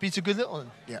beats a good little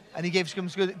one. Yeah. And he gave some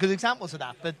good examples of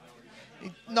that, but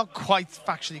not quite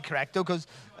factually correct, though, because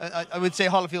I would say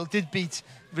Holyfield did beat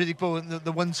Riddick Bowe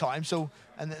the one time, so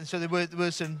there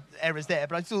were some errors there.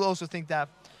 But I still also think that,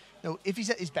 you know, if he's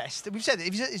at his best, we've said it,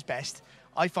 if he's at his best,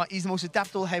 I find he's the most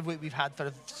adaptable heavyweight we've had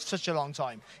for such a long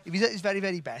time. If he's at his very,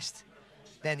 very best,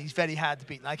 then he's very hard to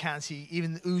beat. And I can't see,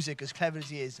 even Usyk, as clever as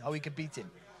he is, how he can beat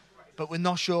him. But we're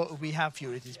not sure if we have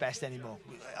Fury at his best anymore.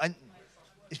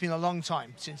 It's been a long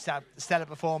time since that stellar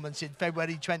performance in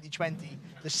February 2020,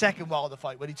 the second Wilder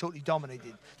fight, where he totally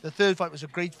dominated. The third fight was a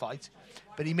great fight,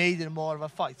 but he made it more of a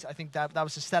fight. I think that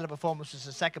was a stellar performance, was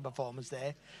the second performance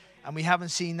there, and we haven't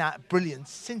seen that brilliance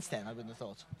since then, I wouldn't have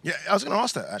thought. Yeah, I was going to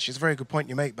ask that, actually. It's a very good point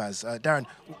you make, Baz. Darren,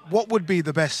 what would be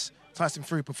the best Tyson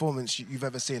Fury performance you've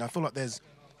ever seen? I feel like there's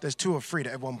 2 or 3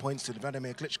 that everyone points to. The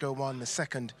Vladimir Klitschko one, the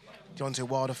second Deontay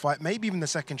Wilder fight, maybe even the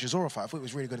second Chisora fight. I thought he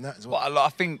was really good in that as well. Well, I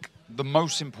think the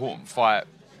most important fight,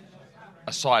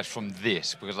 aside from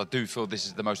this, because I do feel this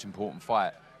is the most important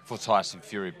fight for Tyson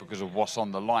Fury because of what's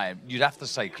on the line, you'd have to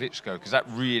say Klitschko, because that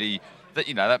really,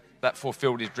 that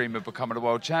fulfilled his dream of becoming a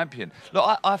world champion.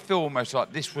 Look, I feel almost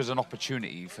like this was an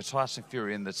opportunity for Tyson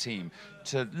Fury and the team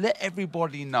to let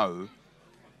everybody know,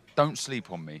 don't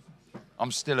sleep on me.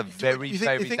 I'm still a very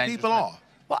dangerous think people man. are?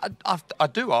 Well, I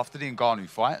do after the Ngannou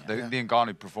fight, the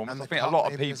Ngannou performance. I think a lot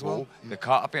of people,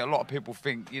 I think a lot of people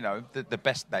think, you know, the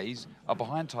best days are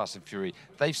behind Tyson Fury.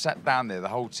 They've sat down there, the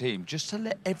whole team, just to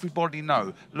let everybody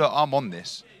know, look, I'm on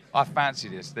this. I fancy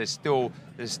this. There's still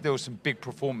some big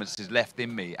performances left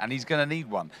in me, and he's going to need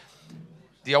one.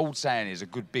 the old saying is a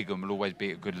good big one will always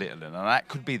beat a good little one, and that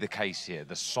could be the case here.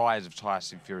 The size of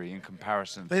Tyson Fury in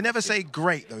comparison. They never say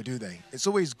great, though, do they? It's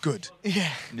always good.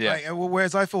 Yeah. Yeah. Like,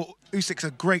 whereas I thought Usyk's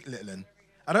a great little one.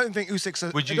 I don't think Usyk's a...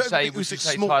 Would you say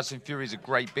small. Tyson Fury's a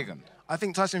great big one? I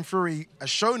think Tyson Fury has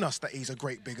shown us that he's a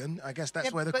great big one. I guess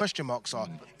that's where the question marks are.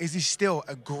 Is he still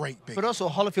a great big one? But also,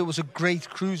 Holyfield was a great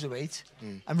cruiserweight,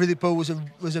 and Riddick Bowe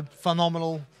was a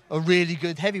phenomenal, a really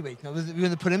good heavyweight. Now, we're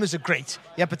going to put him as a great.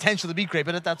 He had potential to be great,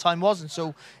 but at that time wasn't.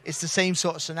 So it's the same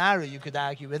sort of scenario, you could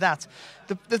argue, with that.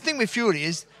 The thing with Fury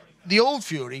is, the old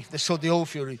Fury, the old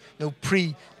Fury,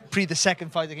 pre the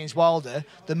second fight against Wilder,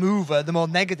 the mover, the more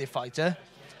negative fighter,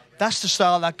 that's the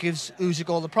style that gives Usyk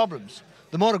all the problems.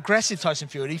 The more aggressive Tyson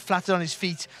Fury, flatter on his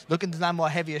feet, looking to land more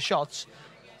heavier shots,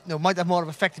 might have more of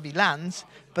effect if he lands,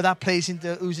 but that plays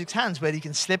into Usyk's hands, where he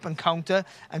can slip and counter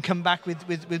and come back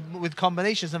with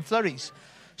combinations and flurries.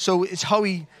 So it's how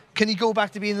can he go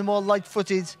back to being the more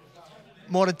light-footed,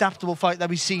 more adaptable fight that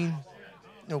we've seen,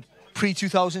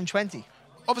 pre-2020.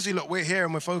 Obviously, look, we're here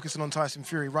and we're focusing on Tyson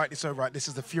Fury, rightly so, right? This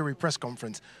is the Fury press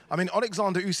conference. I mean,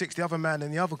 Alexander Usyk's the other man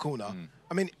in the other corner.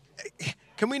 I mean,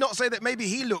 can we not say that maybe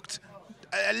he looked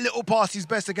a little past his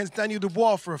best against Daniel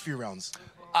Dubois for a few rounds?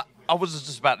 I was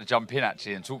just about to jump in,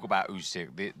 actually, and talk about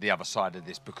Usyk, the other side of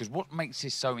this, because what makes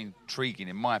this so intriguing,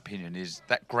 in my opinion, is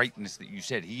that greatness that you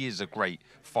said. He is a great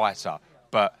fighter,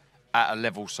 but at a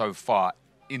level so far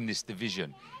in this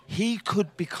division, he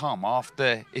could become,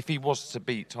 if he was to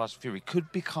beat Tyson Fury,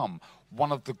 could become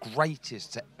one of the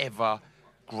greatest to ever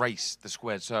grace the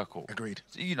squared circle. Agreed.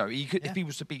 He could, if he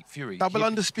was to beat Fury, double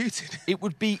undisputed. It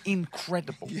would be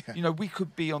incredible. Yeah. We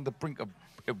could be on the brink of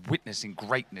witnessing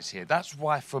greatness here. That's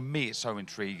why, for me, it's so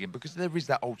intriguing, because there is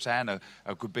that old saying,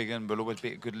 a good big one will always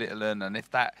beat a good little one, and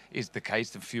if that is the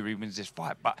case, then Fury wins this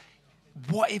fight. But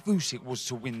what if Usyk was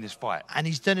to win this fight? And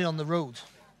he's done it on the road.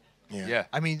 Yeah.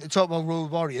 I mean, talk about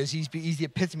road warriors. He's the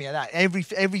epitome of that.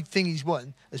 Everything he's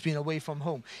won has been away from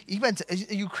home. He went to a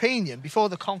Ukrainian before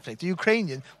the conflict. A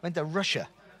Ukrainian went to Russia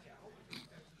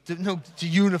to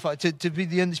unify, to be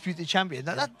the undisputed champion.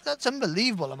 That's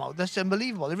unbelievable amount. That's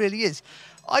unbelievable. It really is.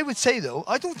 I would say, though,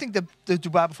 I don't think the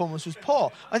Dubois performance was poor.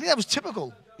 I think that was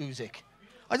typical Usyk.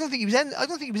 I don't think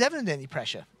he was ever under any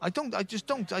pressure. I just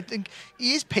don't. I think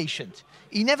he is patient.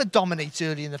 He never dominates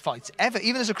early in the fights, ever.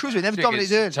 Even as a cruiser, he never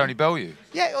dominates early. Tony Bellew.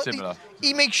 Yeah, similar.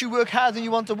 He makes you work harder than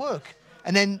you want to work.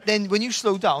 And then when you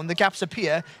slow down, the gaps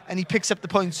appear, and he picks up the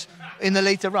points in the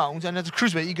later rounds. And as a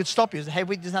cruiserweight, he could stop you. As a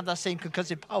heavyweight, doesn't have that same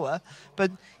concussive power,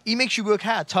 but he makes you work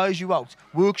hard, tires you out,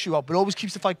 works you out, but always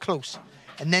keeps the fight close.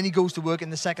 And then he goes to work in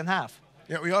the second half.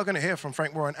 Yeah, we are going to hear from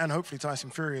Frank Warren and hopefully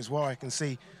Tyson Fury as well. I can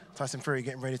see Tyson Fury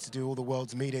getting ready to do all the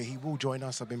world's media. He will join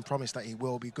us. I've been promised that he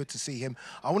will. Be good to see him.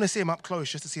 I want to see him up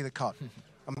close just to see the cut.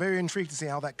 I'm very intrigued to see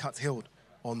how that cut's healed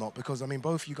or not, because, I mean,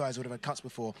 both you guys would have had cuts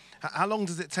before. How long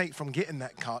does it take from getting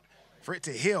that cut for it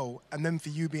to heal and then for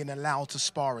you being allowed to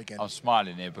spar again? I'm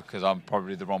smiling here because I'm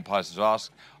probably the wrong person to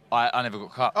ask. I never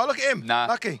got cut. Oh, look at him. Nah.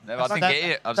 Lucky. I didn't get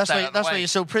it. That's why you're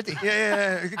so pretty.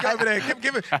 Yeah. Go over there.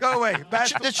 Give it. Go away.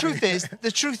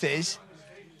 The truth is,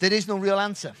 there is no real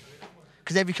answer.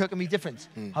 Because every cut can be different.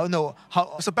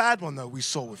 It's a bad one, though, we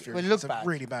saw with Fury. Well, it looked it's bad.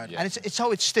 Really bad. Yeah. And it's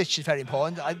how it's stitched is very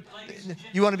important.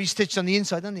 You want to be stitched on the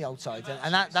inside and the outside.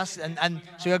 And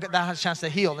so that has a chance to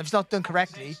heal. And if it's not done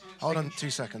correctly... Hold on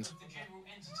 2 seconds. General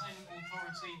Entertainment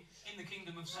Authority in the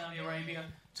Kingdom of Saudi Arabia,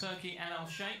 Turkey and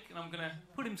Al-Sheikh, and I'm going to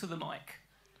put him to the mic.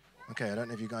 Okay, I don't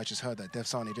know if you guys just heard that.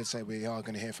 DAZN did say we are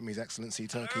going to hear from His Excellency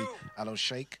Turkey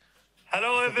Al-Sheikh.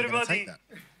 Hello, everybody.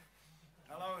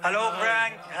 Hello,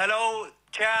 Frank. Hello,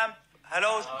 Champ.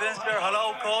 Hello, Spencer.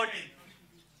 Hello, Coach.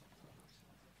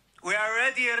 We are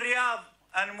ready in Riyadh,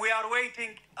 and we are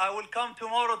waiting. I will come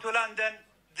tomorrow to London.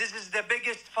 This is the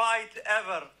biggest fight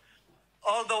ever.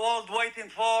 All the world waiting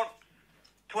for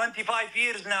 25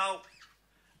 years now.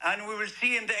 And we will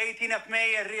see in the 18th of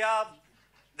May in Riyadh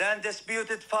the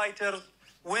undisputed fighter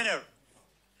winner.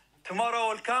 Tomorrow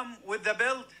will come with the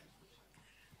belt.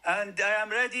 And I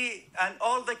am ready, and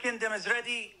all the kingdom is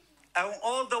ready, and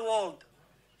all the world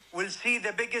will see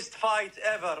the biggest fight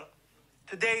ever.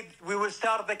 Today, we will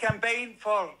start the campaign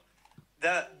for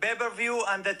the pay-per-view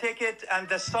and the ticket and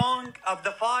the song of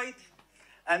the fight,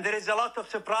 and there is a lot of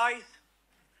surprise.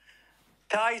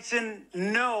 Tyson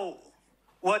know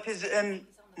what is in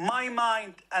my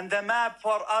mind and the map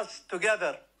for us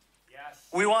together. Yes.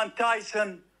 We want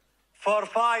Tyson for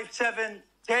 5, 7,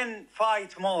 10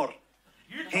 fights more.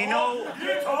 You know,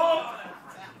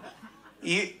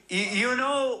 you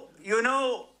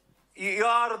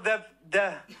are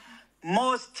the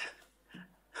most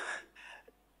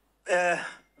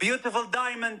beautiful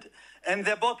diamond in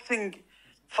the boxing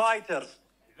fighters.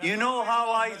 You know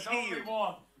how I see you.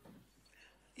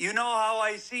 You know how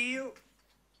I see you.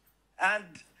 And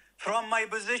from my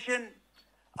position,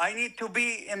 I need to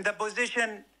be in the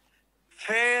position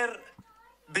fair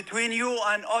between you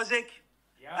and Usyk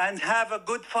and have a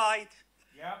good fight.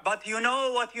 But you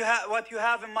know what you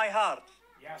have in my heart.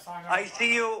 Yes, I know. I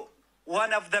see you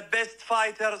one of the best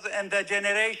fighters in the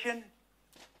generation,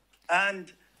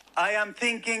 and I am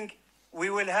thinking we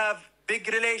will have big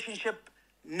relationship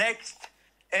next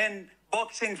in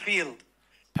boxing field.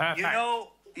 Perfect. You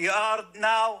know, you are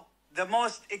now the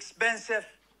most expensive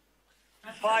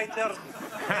fighter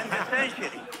in the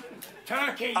century.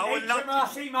 Turkey, I will not-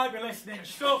 HMRC might be listening.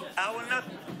 Stop. I will not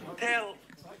tell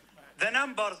the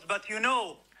numbers, but you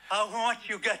know how much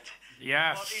you get for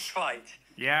each fight.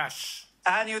 Yes.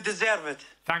 And you deserve it.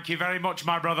 Thank you very much,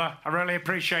 my brother. I really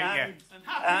appreciate you.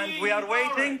 And we are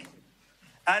waiting.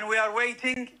 And we are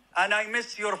waiting. And I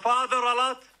miss your father a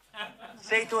lot.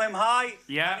 Say to him hi.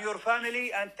 Yeah. And your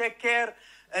family. And take care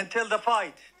until the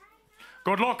fight.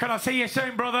 Good luck, and I'll see you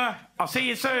soon, brother. I'll see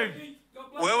you soon.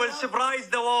 We will surprise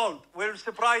the world. We will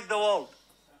surprise the world.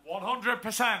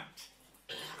 100%.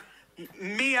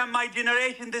 Me and my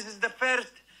generation, this is the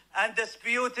first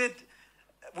undisputed.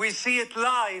 We see it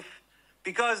live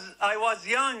because I was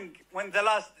young when the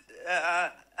last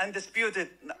undisputed.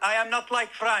 I am not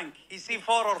like Frank. He see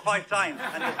 4 or 5 times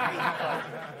undisputed.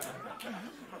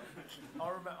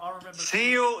 I remember.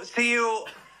 See you.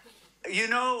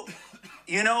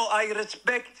 You know, I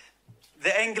respect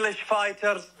the English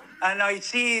fighters, and I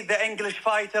see the English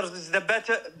fighters as the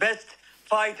best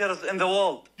fighters in the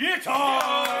world.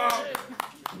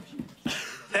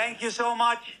 Thank you so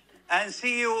much, and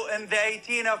see you in the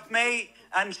 18th of May,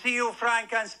 and see you,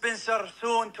 Frank and Spencer,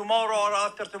 soon, tomorrow or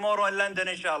after tomorrow in London,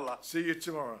 inshallah. See you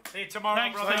tomorrow. See you tomorrow,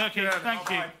 Thanks, brother. Turkey. Thank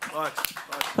you. Bye.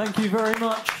 Thank you very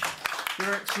much,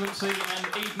 Your Excellency, and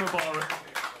Eid Mubarak.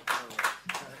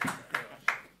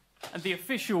 And the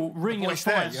official Ring of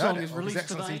Fire song is His released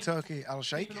Excellency today. Turkey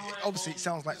Al-Sheikh. Obviously, it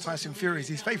sounds like Tyson Fury is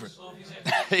his favourite.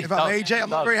 It If I'm does, AJ, I'm it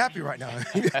not does. very happy right now.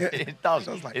 It does.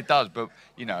 Sounds like- It does. But,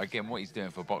 you know, again, what he's doing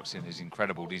for boxing is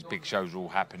incredible. These big shows are all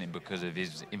happening because of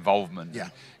his involvement. Yeah.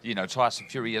 You know, Tyson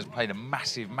Fury has played a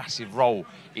massive, massive role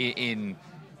in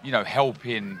you know,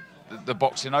 helping the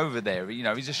boxing over there. You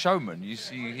know, he's a showman. You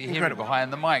see, you hear it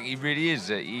behind the mic. He really is.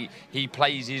 He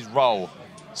plays his role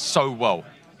so well.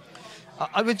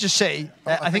 I would just say,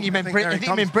 I think you meant British. I think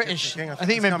you meant British. I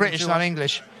think you meant British, not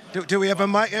English. Do we have a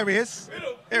mic? Here he is.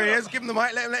 Here he is. Give him the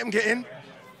mic. Let him get in.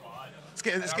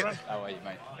 Let's get. How are you,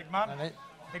 mate? Big man.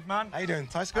 Big man. How you doing,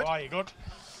 Tyson? Good. How are you? Good.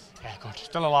 Yeah, good.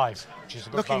 Still alive, which is a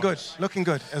good Looking bonus. good. Looking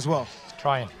good as well.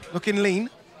 Trying. Looking lean.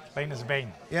 Lean as a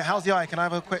bean. Yeah. How's the eye? Can I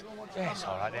have a quick? Yeah, it's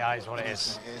all right. The eye is what it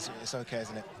is. It's okay,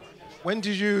 isn't it? When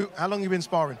did you? How long you been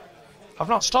sparring? I've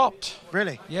not stopped.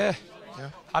 Really? Yeah. Yeah.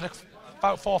 I had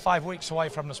about 4 or 5 weeks away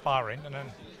from the sparring, and then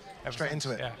Straight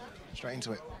into it. Yeah. Straight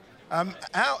into it.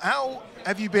 How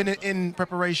have you been in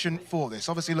preparation for this?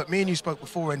 Obviously, look, me and you spoke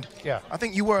before, and Yeah. I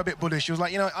think you were a bit bullish. You was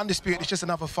like, you know, undisputed, it's just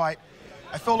another fight.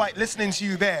 I feel like listening to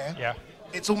you there, Yeah.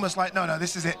 it's almost like, no,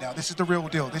 this is it now. This is the real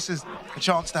deal. This is a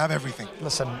chance to have everything.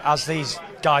 Listen, as these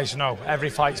guys know, every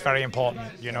fight's very important.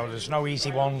 You know, there's no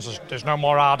easy ones. There's no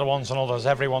more harder ones than others.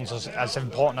 Everyone's as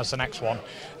important as the next one.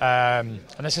 And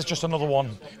this is just another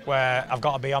one where I've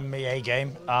got to be on my A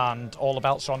game, and all the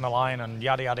belts are on the line, and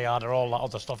yada yada yada, all that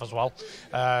other stuff as well.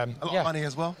 A lot of money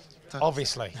as well.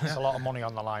 Obviously, there's a lot of money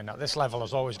on the line. At this level,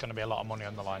 there's always going to be a lot of money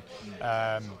on the line.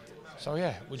 So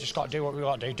yeah, we just got to do what we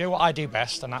got to do. Do what I do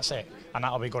best, and that's it. And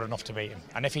that'll be good enough to beat him.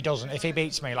 And if he doesn't, if he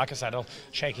beats me, like I said, I'll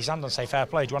shake his hand and say, fair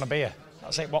play, do you want a beer?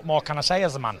 That's it. What more can I say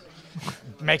as a man?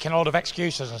 Making a load of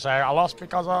excuses and say, I lost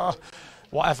because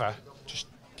whatever. Just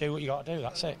do what you got to do,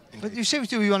 that's it. But you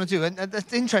seriously do what you want to do, and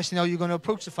that's interesting how you're going to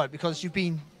approach the fight, because you've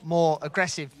been more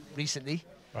aggressive recently.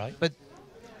 Right. But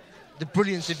the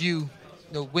brilliance of you,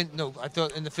 I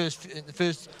thought in the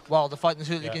first while the fight was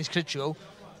against Klitschko,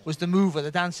 was the mover,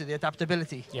 the dancer, the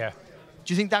adaptability. Yeah.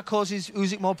 Do you think that causes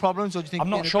Usyk more problems, or do you think? I'm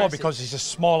not being sure aggressive- because he's a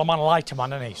smaller man, lighter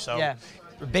man, isn't he? So Yeah.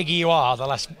 the bigger you are, the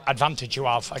less advantage you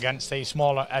have against the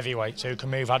smaller heavyweights who can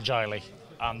move agilely.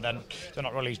 And then they're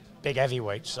not really big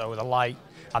heavyweights, so they're light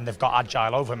and they've got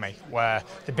agile over me. Where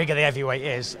the bigger the heavyweight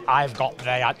is, I've got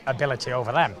the ability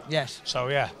over them. Yes. So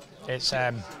yeah, it's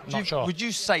not sure. Would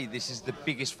you say this is the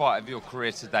biggest fight of your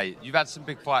career today? You've had some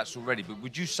big fights already, but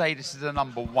would you say this is the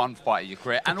 '1 fight of your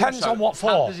career? And Depends also, on what for.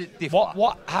 How does it differ?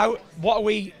 What are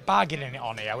we bargaining it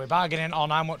on here? Are we bargaining on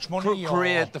how much money,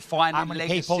 Career or defining how many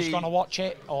legacy. people's going to watch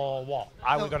it, or what?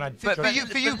 How are we going to?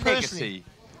 For you personally.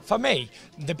 For me,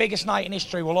 the biggest night in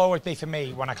history will always be for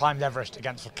me when I climbed Everest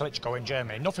against Klitschko in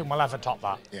Germany. Nothing will ever top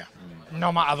that. Yeah.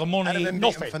 No matter the money,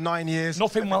 nothing. For 9 years.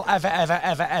 Nothing will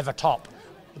ever top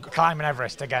climbing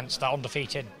Everest against that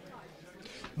undefeated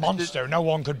monster no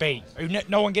one could beat.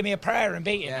 No one give me a prayer and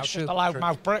beat him. I was just a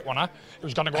loudmouth Brit, wasn't I?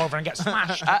 Who's going to go over and get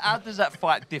smashed. How does that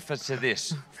fight differ to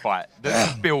this fight?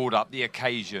 The build-up, the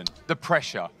occasion, the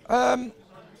pressure?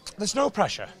 There's no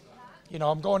pressure. You know,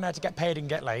 I'm going there to get paid and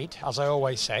get laid, as I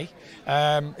always say.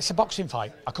 It's a boxing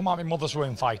fight. I come out of my mother's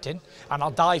womb fighting, and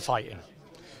I'll die fighting.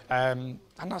 And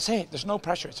that's it. There's no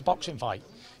pressure. It's a boxing fight.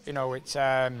 You know, it's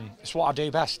what I do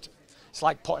best. It's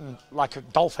like putting like a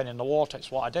dolphin in the water.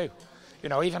 It's what I do. You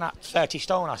know, even at 30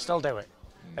 stone, I still do it.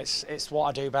 It's what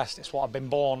I do best. It's what I've been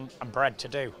born and bred to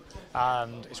do.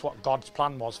 And it's what God's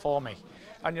plan was for me.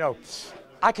 And, you know,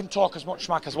 I can talk as much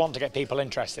smack as I want to get people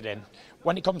interested in.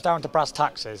 When it comes down to brass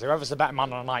taxes, whoever's the better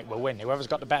man on the night will win. Whoever's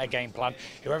got the better game plan,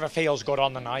 whoever feels good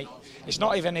on the night. It's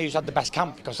not even who's had the best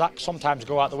camp, because that sometimes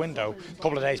go out the window a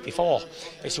couple of days before.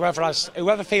 It's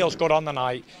whoever feels good on the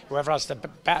night, whoever has the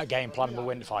better game plan will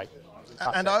win the fight.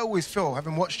 And I always feel,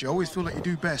 having watched you, I always feel like you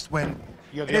do best when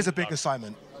it is a big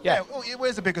assignment. Yeah. It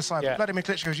was a big assignment. Yeah. Vladimir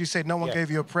Klitschko, as you said, no one gave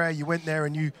you a prayer. You went there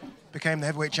and you became the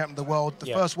heavyweight champion of the world.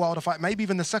 The first Wilder fight, maybe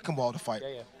even the second Wilder fight.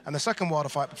 And the second Wilder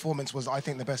fight performance was, I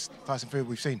think, the best Tyson Fury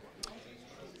we've seen.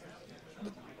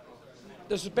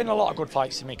 There's been a lot of good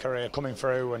fights in my career coming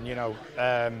through, and you know,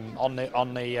 on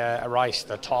the rise to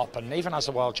the top, and even as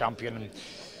a world champion, and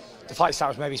the fights that I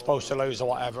was maybe supposed to lose or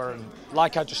whatever. And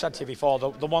like I just said to you before,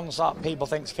 the ones that people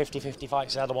think 50-50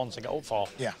 fights, they're the ones to get up for.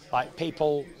 Yeah. Like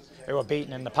people who are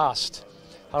beaten in the past,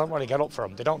 I don't really get up for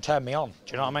them. They don't turn me on. Do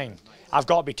you know what I mean? I've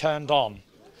got to be turned on.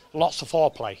 Lots of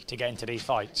foreplay to get into these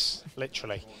fights,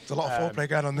 literally. There's a lot of foreplay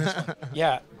going on this one.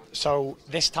 Yeah. So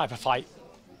this type of fight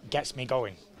gets me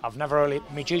going. I've never really,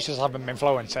 my juices haven't been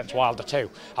flowing since Wilder 2.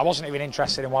 I wasn't even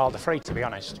interested in Wilder 3, to be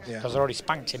honest, because I already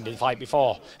spanked him in the fight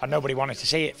before, and nobody wanted to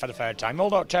see it for the third time.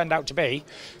 Although it turned out to be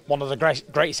one of the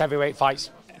greatest heavyweight fights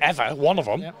ever, one of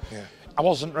them, I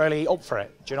wasn't really up for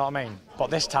it, do you know what I mean? But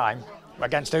this time,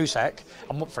 against Usyk,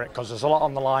 I'm up for it, because there's a lot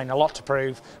on the line, a lot to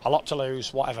prove, a lot to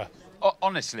lose, whatever.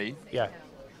 Honestly? Yeah.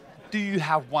 Do you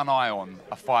have one eye on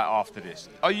a fight after this?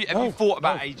 Have you thought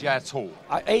about AJ at all?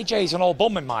 AJ's an old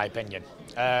bum, in my opinion.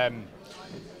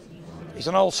 He's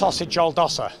an old sausage, old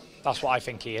dosser. That's what I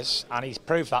think he is, and he's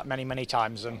proved that many, many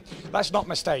times. And let's not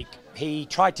mistake, he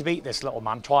tried to beat this little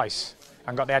man twice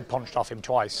and got the head punched off him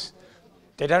twice.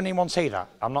 Did anyone see that?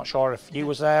 I'm not sure if you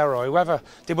was there or whoever.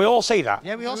 Did we all see that?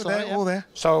 Yeah, we all saw it. All there.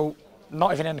 So,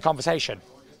 not even in the conversation.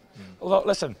 Although,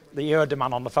 listen, you heard the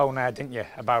man on the phone there, didn't you,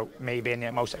 about me being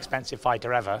the most expensive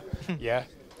fighter ever? Yeah.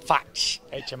 Facts.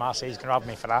 HMRC's going to have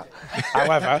me for that.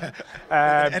 However,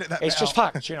 it's just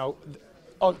facts, you know.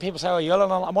 People say, oh, you earn a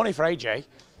lot of money for AJ.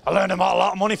 I learned a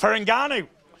lot of money for Ngannou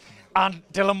and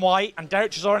Dylan White and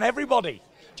Derek Chisora and everybody.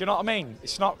 Do you know what I mean?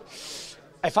 It's not...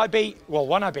 when I beat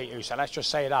Usyk, let's just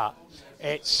say that,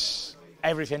 it's...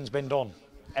 Everything's been done.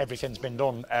 Everything's been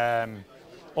done.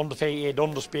 Undefeated,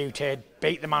 undisputed,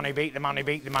 beat the man who beat the man who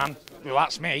beat the man. Well,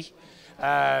 that's me.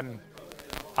 And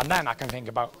then I can think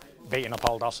about beating up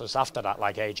old osses after that,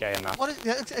 like AJ and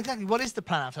that. Exactly. What is the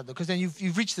plan after that? Because then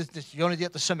you've reached this. You're already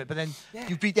at the summit, but then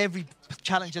you've beat every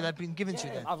challenger that's been given to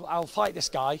you. Then I'll fight this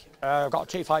guy. I've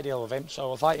got a 2-fight deal with him, so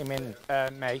I'll fight him in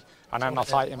May, and then I'll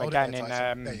fight him again in.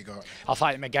 There you go. I'll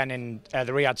fight him again in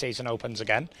the Riyadh season opens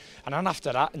again, and then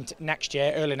after that, next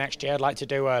year, early next year, I'd like to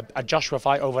do a Joshua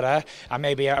fight over there, and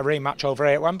maybe a rematch over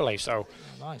here at Wembley. So.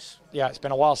 Nice. Yeah, it's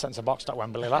been a while since I boxed at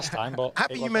Wembley last time, but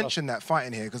happy you mentioned that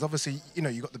fighting here, because obviously you know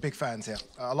you got the big fans here.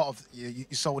 A lot of you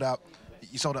sold out.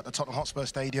 You sold out the Tottenham Hotspur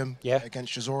Stadium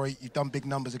against Chisora. You've done big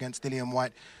numbers against Dillian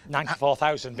White.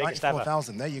 94,000, biggest ever.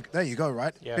 94,000. There you go.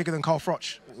 Right, bigger than Carl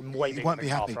Froch. Way bigger won't than be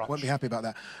happy. Carl Froch. Won't be happy about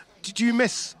that. Did you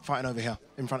miss fighting over here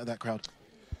in front of that crowd?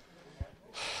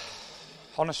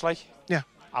 Honestly, yeah.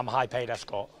 I'm a high-paid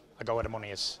escort. I go where the money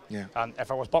is. Yeah. And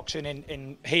if I was boxing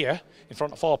in here, in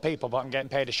front of 4 people, but I'm getting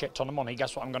paid a shit ton of money,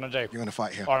 guess what I'm going to do? You're going to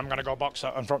fight here. Or I'm going to go box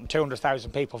in front of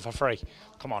 200,000 people for free.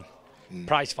 Come on.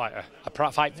 Prize fighter.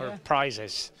 I fight for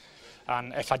prizes.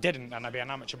 And if I didn't, then I'd be an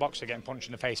amateur boxer getting punched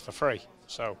in the face for free.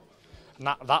 So and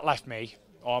that left me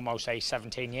almost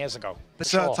 17 years ago.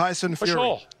 Sir Tyson Fury. For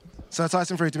sure. Sir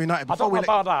Tyson Fury to be knighted. I don't know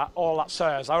about that, all that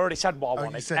sirs. I already said what I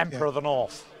wanted. Emperor of the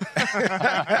North.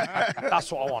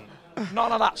 That's what I want.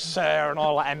 None of that sir and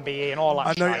all that MBE and all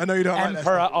that I know you don't like that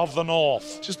Emperor of the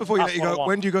North. Just before you let you go,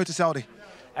 when do you go to Saudi?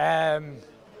 When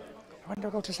do I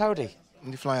go to Saudi? When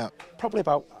do you fly out? Probably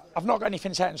about... I've not got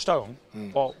anything set in stone,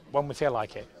 but when we feel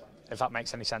like it, if that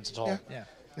makes any sense at all. Yeah.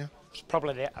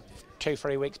 probably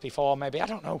 2-3 weeks before, maybe. I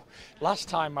don't know. Last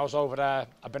time I was over there,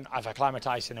 I've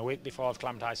acclimatised in a week before. I've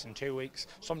acclimatised in 2 weeks.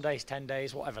 Some days 10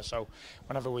 days, whatever. So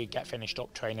whenever we get finished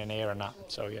up training here and that.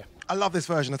 So yeah. I love this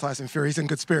version of Tyson Fury. He's in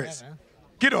good spirits. Yeah,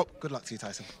 Get up. Good luck to you,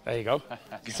 Tyson. There you go.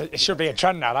 It should be a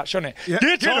trend now, that shouldn't it? Yeah.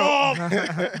 Get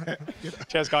up!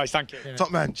 Cheers, guys. Thank you.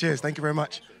 Top man. Cheers. Thank you very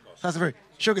much. Tyson Fury.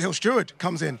 Sugar Hill Stewart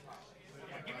comes in.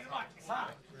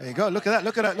 There you go. Look at that.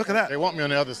 Look at that. Look at that. They want me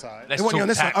on the other side. They want you on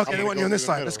this side. Okay, they want you on this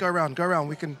through the side. Let's go middle. around. Go around.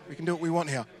 We can do what we want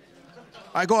here.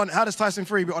 All right, go on. How does Tyson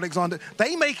Fury beat Alexander?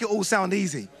 They make it all sound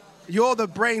easy. You're the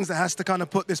brains that has to kind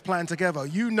of put this plan together.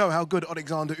 You know how good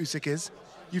Alexander Usyk is.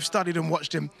 You've studied and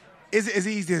watched him. Is it as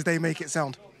easy as they make it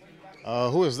sound?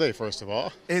 Who is they, first of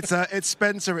all? It's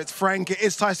Spencer, it's Frank, it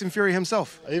is Tyson Fury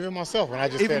himself. Even myself, when I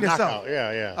just Even said yourself? knockout.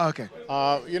 Yeah.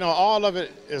 Okay. You know, all of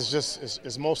it is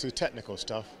it's mostly technical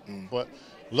stuff. But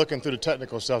looking through the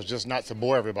technical stuff, just not to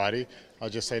bore everybody, I'll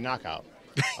just say knockout.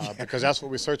 Because that's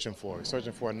what we're searching for. We're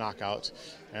searching for a knockout.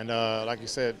 And like you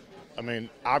said, I mean,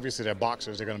 obviously they're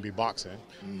boxers, they're going to be boxing.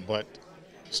 But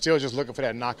still just looking for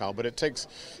that knockout. But it takes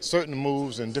certain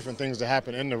moves and different things to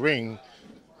happen in the ring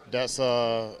that's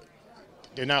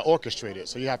they're not orchestrated,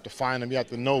 so you have to find them. You have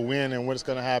to know when and when it's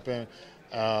going to happen,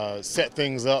 set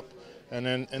things up, and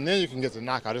then you can get the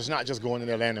knockout. It's not just going in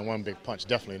there landing one big punch.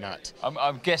 Definitely not.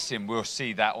 I'm guessing we'll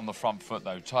see that on the front foot,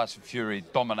 though. Tyson Fury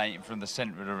dominating from the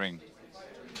centre of the ring.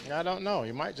 I don't know.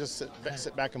 You might just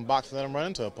sit back and box and let him run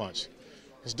into a punch.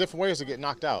 There's different ways to get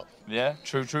knocked out. Yeah,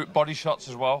 true. Body shots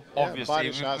as well. Yeah, obviously,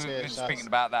 body shots, we've head been shots. speaking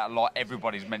about that a lot.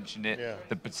 Everybody's mentioned it. Yeah.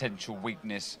 The potential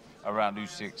weakness around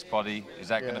Usyk's body. Is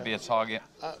that going to Yeah. be a target?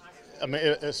 I mean,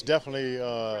 it's definitely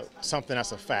something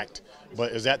that's a fact,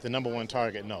 but is that the #1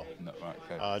 target? No. No,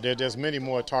 right, okay. There's many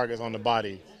more targets on the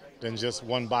body than just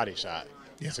one body shot.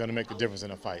 It's going to make the difference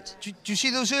in a fight. Do you see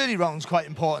those early rounds quite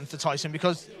important for Tyson?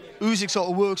 Because Usyk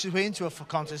sort of works his way into a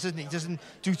contest, doesn't he? He doesn't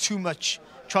do too much,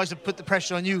 tries to put the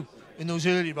pressure on you in those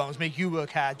early rounds, make you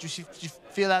work hard. Do you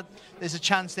feel that there's a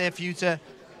chance there for you to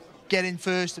get in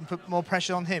first and put more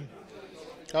pressure on him?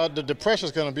 The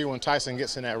pressure's going to be when Tyson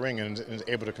gets in that ring and is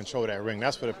able to control that ring.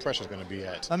 That's where the pressure's going to be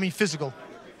at. I mean physical.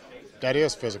 That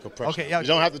is physical pressure. Okay, yeah. You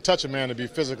don't have to touch a man to be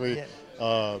physically,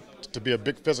 to be a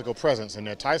big physical presence in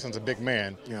there. Tyson's a big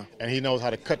man, and he knows how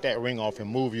to cut that ring off and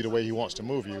move you the way he wants to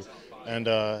move you. And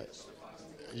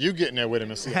you get in there with him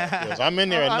and see how it feels. I'm in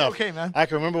there enough. Okay, man. I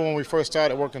can remember when we first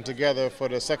started working together for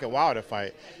the second Wilder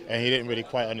fight, and he didn't really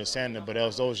quite understand it. But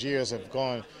as those years have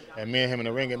gone, and me and him in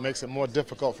the ring, it makes it more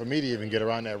difficult for me to even get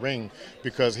around that ring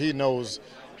because he knows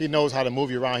how to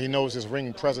move you around. He knows his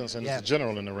ring presence and his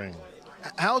general in the ring.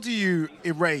 How do you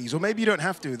erase, or maybe you don't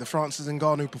have to, the Francis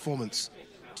Ngannou performance?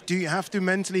 Do you have to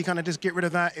mentally kind of just get rid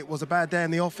of that? It was a bad day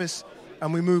in the office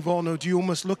and we move on, or do you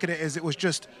almost look at it as it was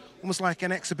just almost like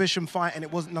an exhibition fight and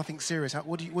it wasn't nothing serious?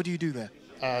 What do you do there?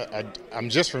 I'm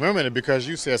just remembering it because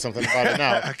you said something about it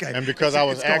now. Okay. And because I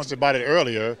was It's asked gone. about it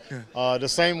earlier. The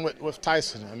same with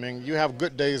Tyson. I mean, you have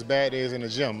good days, bad days in the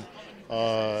gym.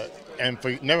 And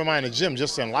for never mind the gym,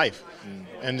 just in life.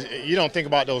 And you don't think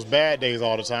about those bad days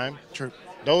all the time. True.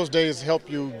 Those days help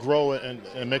you grow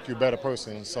and make you a better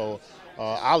person. So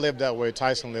I live that way.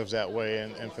 Tyson lives that way.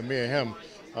 And for me and him,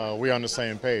 we're on the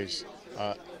same page.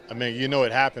 I mean, you know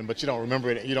it happened, but you don't remember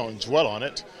it. You don't dwell on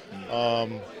it.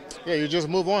 You just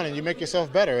move on and you make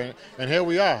yourself better. And here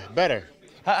we are, better.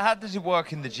 How does it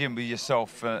work in the gym with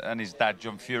yourself and his dad,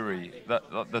 John Fury?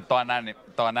 The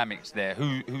dynamics there.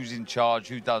 Who's in charge?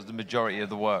 Who does the majority of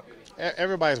the work?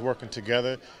 Everybody's working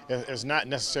together. It's not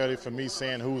necessarily for me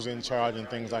saying who's in charge and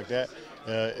things like that.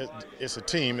 It's a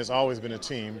team. It's always been a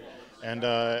team.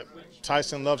 And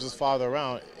Tyson loves his father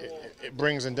around. It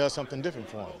brings and does something different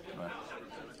for him. Right.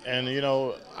 And, you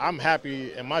know, I'm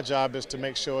happy, and my job is to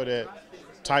make sure that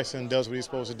Tyson does what he's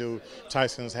supposed to do.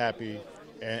 Tyson's happy,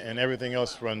 and everything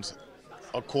else runs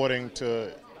according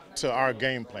to our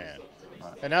game plan.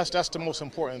 And that's the most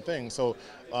important thing. So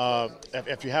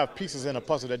if you have pieces in a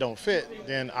puzzle that don't fit,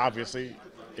 then obviously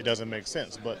it doesn't make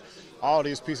sense. But all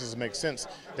these pieces make sense.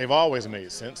 They've always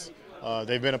made sense.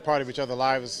 They've been a part of each other's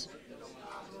lives,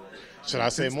 should I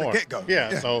say Since more? the get-go.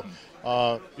 Yeah. So,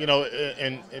 you know,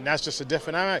 and that's just a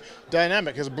different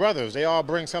dynamic. His brothers, they all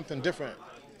bring something different,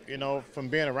 you know, from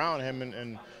being around him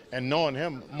and knowing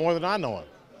him more than I know him.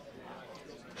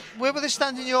 Where will they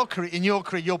stand in your career,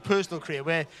 your personal career?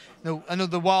 Where, I know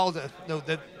the Wilder,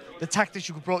 the tactics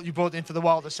you brought in for the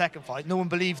Wilder second fight, no one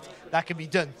believed that could be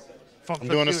done. I'm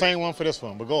doing the same one for this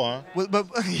one, but go on.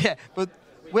 But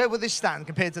where will this stand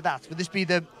compared to that? Would this be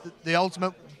the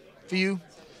ultimate for you?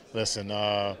 Listen,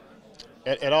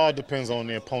 it all depends on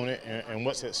the opponent and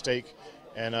what's at stake.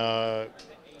 And,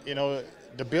 you know,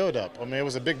 the build-up. I mean, it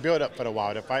was a big build-up for the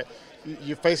Wilder fight.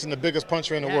 You're facing the biggest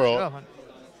puncher in the world. Sure,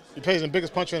 You're facing the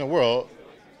biggest puncher in the world,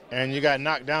 and you got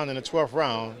knocked down in the 12th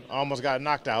round, almost got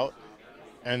knocked out,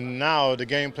 and now the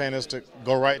game plan is to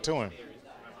go right to him.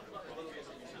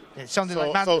 It sounded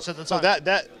like madness at the time.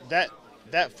 So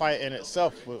that fight in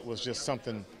itself was just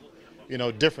something, you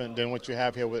know, different than what you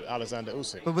have here with Alexander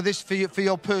Usyk. But with this, for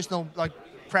your personal like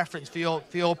preference, for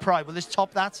your pride, will this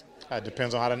top that? It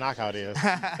depends on how the knockout is.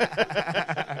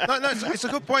 No, it's a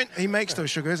good point he makes though,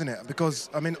 Sugar, isn't it? Because,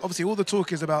 I mean, obviously all the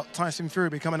talk is about Tyson Fury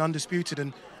becoming undisputed,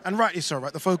 and rightly so,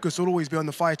 right? The focus will always be on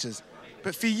the fighters.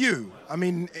 But for you, I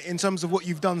mean, in terms of what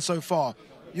you've done so far,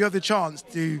 you have the chance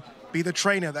to be the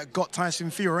trainer that got Tyson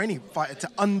Fury or any fighter to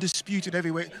undisputed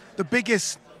heavyweight, the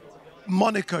biggest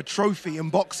moniker trophy in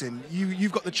boxing.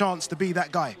 You've got the chance to be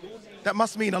that guy. That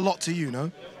must mean a lot to you,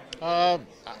 no? I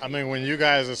mean, when you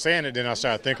guys are saying it, then I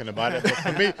start thinking about it. But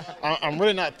for me, I'm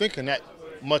really not thinking that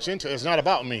much into it. It's not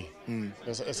about me.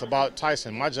 It's about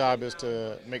Tyson. My job is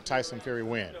to make Tyson Fury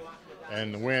win,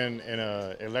 and win in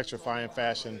a electrifying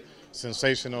fashion,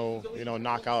 sensational, you know,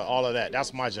 knockout, all of that.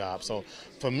 That's my job. So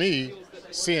for me,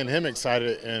 seeing him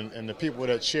excited and the people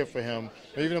that cheer for him,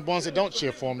 even the ones that don't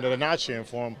cheer for him, that are not cheering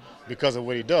for him because of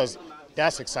what he does,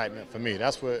 that's excitement for me.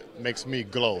 That's what makes me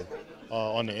glow.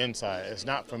 On the inside. It's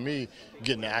not for me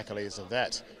getting the accolades of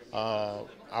that.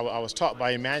 I was taught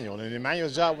by Emmanuel, and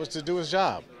Emmanuel's job was to do his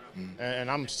job. And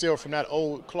I'm still from that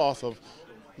old cloth of,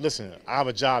 listen, I have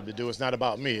a job to do. It's not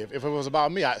about me. If it was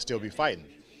about me, I'd still be fighting.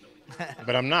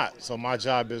 But I'm not. So my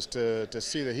job is to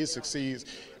see that he succeeds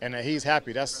and that he's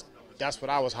happy. That's what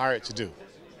I was hired to do.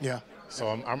 Yeah. So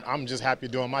I'm just happy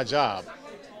doing my job.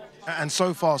 And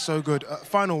so far, so good.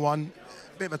 Final one,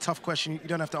 bit of a tough question. You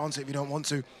don't have to answer it if you don't want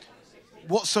to.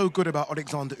 What's so good about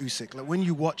Alexander Usyk? Like when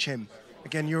you watch him,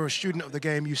 again, you're a student of the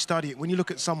game, you study it. When you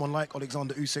look at someone like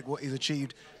Alexander Usyk, what he's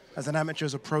achieved as an amateur,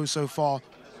 as a pro so far,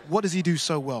 what does he do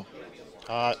so well?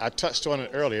 I touched on it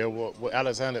earlier. What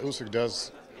Alexander Usyk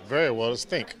does very well is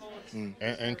think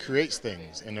and creates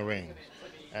things in the ring.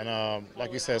 And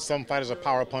like you said, some fighters are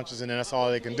power punchers, and then that's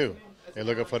all they can do. They're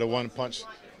looking for the one punch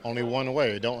only one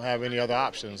way. They don't have any other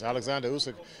options. Alexander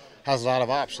Usyk has a lot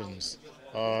of options.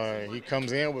 He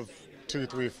comes in with 2,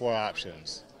 3, 4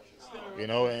 options, you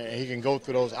know, and he can go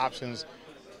through those options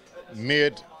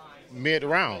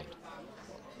mid-round,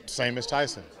 same as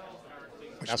Tyson.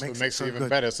 That's what makes it even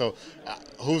better. So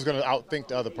who's going to outthink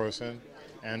the other person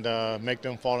and make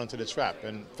them fall into the trap?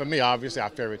 And for me, obviously, I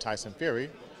favor Tyson Fury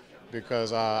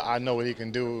because I know what he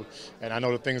can do, and I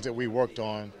know the things that we worked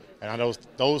on, and I know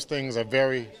those things are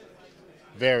very,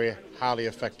 very highly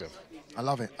effective. I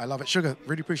love it. I love it. Sugar,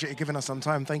 really appreciate you giving us some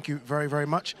time. Thank you very, very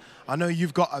much. I know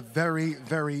you've got a very,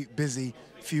 very busy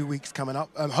few weeks coming up.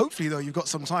 Hopefully, though, you've got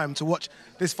some time to watch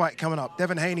this fight coming up.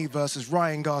 Devin Haney versus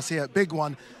Ryan Garcia. Big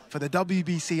one for the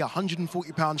WBC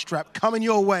 140-pound strap coming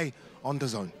your way on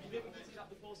DAZN.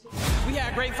 We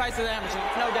had great fights in the amateur,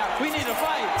 no doubt. We need to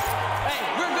fight.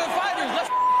 Hey, we're good fighters. Let's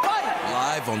fight.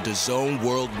 Live on DAZN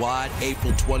Worldwide,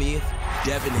 April 20th,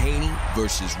 Devin Haney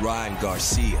versus Ryan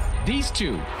Garcia. These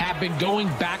two have been going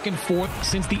back and forth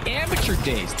since the amateur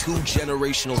days. Two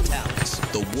generational talents,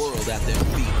 the world at their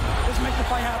feet. Let's make the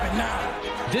fight happen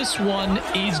now. This one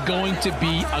is going to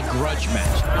be a grudge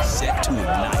match. Set to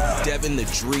ignite. Devin the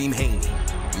Dream Haney,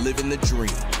 living the dream.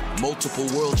 Multiple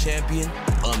world champion,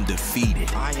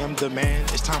 undefeated. I am the man.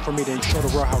 It's time for me to show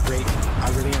the world how great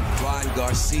I really am. Ryan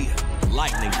Garcia,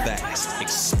 lightning fast,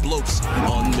 explosive,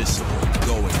 unmissable,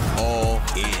 going all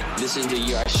in. This is the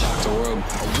year I shocked the world.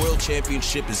 A world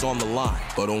championship is on the line,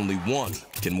 but only one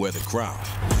can wear the crown.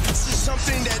 This is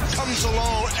something that comes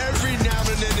along every now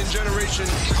and then in generation.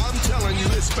 I'm telling you,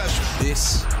 it's special.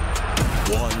 This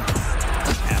one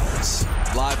ounce.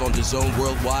 Live on DAZN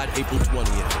Worldwide, April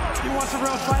 20th. You want a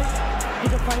real fight? You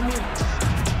can fight me.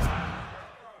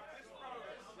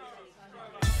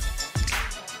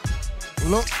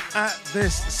 Look at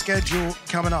this schedule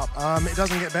coming up. It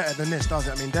doesn't get better than this, does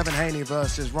it? I mean, Devin Haney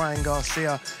versus Ryan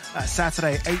Garcia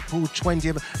Saturday, April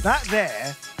 20th. That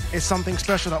there is something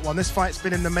special, that one. This fight's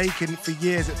been in the making for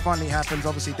years. It finally happens.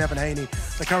 Obviously, Devin Haney,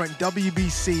 the current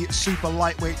WBC super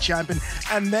lightweight champion.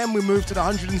 And then we move to the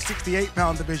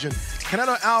 168-pound division.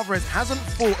 Canelo Alvarez hasn't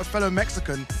fought a fellow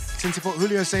Mexican since he fought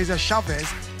Julio Cesar Chavez.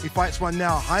 He fights one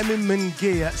now, Jaime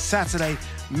Munguia, Saturday,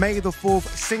 May the 4th,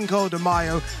 Cinco de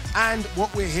Mayo. And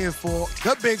what we're here for,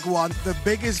 the big one, the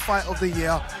biggest fight of the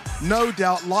year, no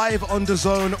doubt, live on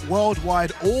DAZN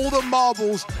Worldwide. All the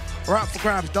marbles are up for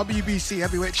grabs. WBC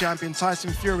heavyweight champion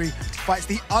Tyson Fury fights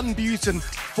the unbeaten,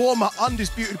 former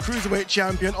undisputed cruiserweight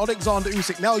champion Alexander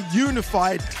Usyk, now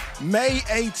unified, May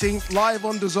 18th, live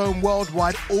on DAZN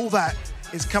Worldwide. All that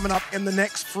is coming up in the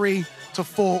next 3 to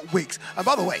 4 weeks. And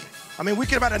by the way, I mean, we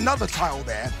could have had another title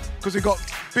there because we've got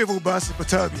Bivol versus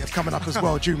Beterbiev coming up as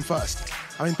well, June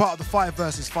 1st. I mean, part of the 5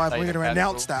 versus 5. We're going to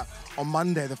announce that on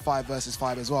Monday, the 5 versus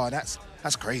 5 as well. And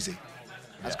that's crazy.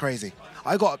 That's crazy.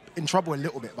 I got in trouble a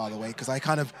little bit, by the way, because I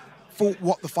kind of thought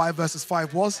what the 5 versus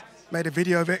 5 was. Made a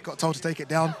video of it, got told to take it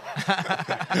down.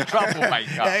 Troublemaker.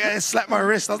 Yeah, slapped my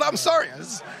wrist. I was like, I'm sorry. I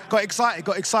just got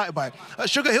excited by it.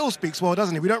 Sugar Hill speaks well,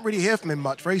 doesn't he? We don't really hear from him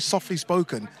much. Very softly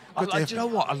spoken. Do you know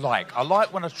what I like? I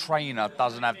like when a trainer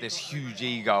doesn't have this huge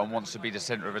ego and wants to be the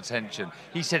centre of attention.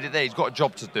 He said it there. He's got a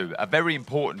job to do, a very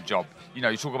important job. You know,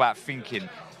 you talk about thinking.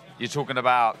 You're talking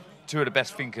about 2 of the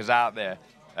best thinkers out there.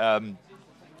 And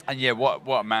yeah, what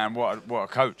a man, what a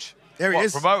coach. There he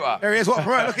is. Promoter. There he is. What a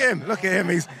promoter. Look at him. Look at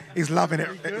him. He's loving it.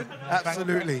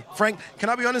 Absolutely. Frank, can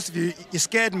I be honest with you? You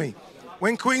scared me.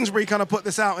 When Queensbury kind of put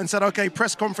this out and said, okay,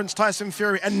 press conference, Tyson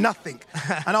Fury, and nothing.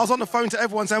 And I was on the phone to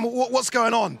everyone saying, what's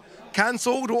going on?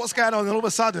 Cancelled? What's going on? And all of a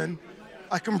sudden,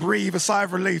 I can breathe a sigh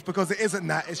of relief because it isn't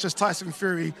that. It's just Tyson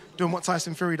Fury doing what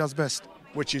Tyson Fury does best.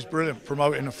 Which is brilliant,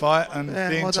 promoting a fight and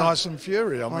being well Tyson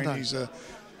Fury. I mean,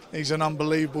 he's an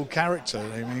unbelievable character.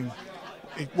 I mean,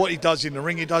 what he does in the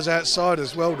ring, he does outside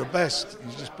as well, the best.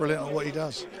 He's just brilliant at what he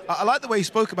does. I like the way he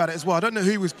spoke about it as well. I don't know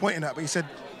who he was pointing at, but he said,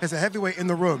 there's a heavyweight in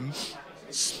the room.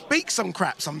 Speak some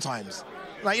crap sometimes.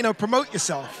 Like, you know, promote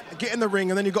yourself, get in the ring,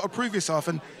 and then you've got to prove yourself.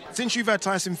 And since you've had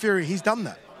Tyson Fury, he's done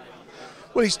that.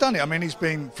 Well, he's done it. I mean, he's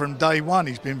been, from day one,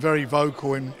 he's been very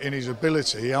vocal in his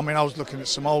ability. I mean, I was looking at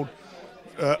some old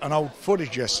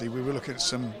footage yesterday. We were looking at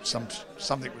something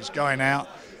that was going out,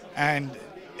 and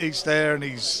he's there, and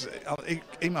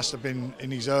he must have been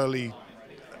in his early,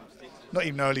 not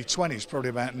even early 20s, probably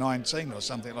about 19 or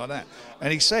something like that.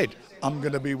 And he said, I'm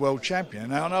going to be world champion.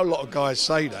 Now, I know a lot of guys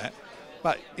say that,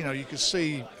 but, you know, you could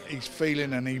see he's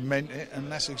feeling and he meant it,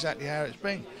 and that's exactly how it's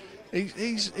been.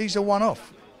 He's a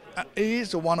one-off. He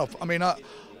is a one-off. I mean, I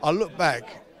look back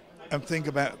and think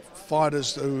about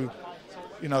fighters who,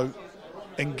 you know,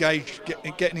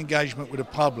 get an engagement with the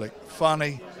public,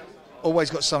 funny,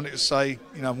 always got something to say,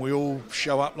 you know, and we all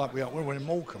show up like we are. We're in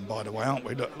Morecambe, by the way, aren't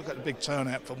we? Look at the big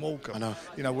turnout for Morecambe. I know.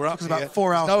 You know, we're up here. About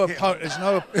 4 hours. There's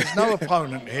no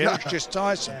opponent here. It's just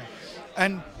Tyson.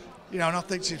 And, you know, and I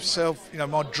think to myself, you know,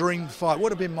 my dream fight,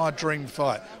 would have been my dream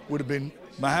fight, would have been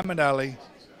Muhammad Ali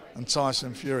and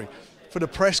Tyson Fury. For the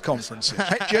press conferences.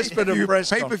 Just for the press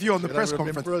conference. Pay-per-view on the press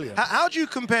conference. Brilliant. How do you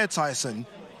compare Tyson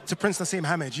to Prince Nassim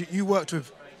Hamed? You worked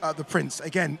with the Prince.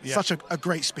 Again, such a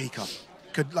great speaker.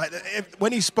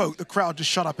 When he spoke, the crowd just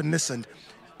shut up and listened.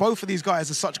 Both of these guys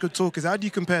are such good talkers. How do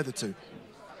you compare the two?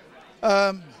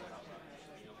 How do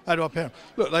I compare them?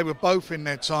 Look, they were both in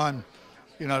their time.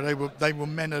 You know, they were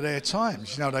men of their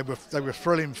times. You know, they were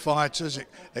thrilling fighters,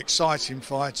 exciting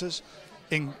fighters.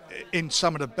 In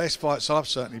some of the best fights I've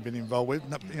certainly been involved with,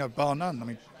 you know, bar none. I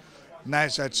mean,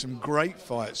 Naz had some great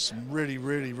fights, some really,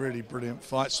 really, really brilliant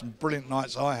fights, some brilliant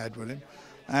nights I had with him,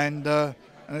 and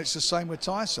it's the same with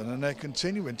Tyson, and they're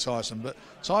continuing Tyson. But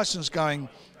Tyson's going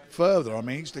further. I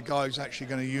mean, he's the guy who's actually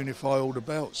going to unify all the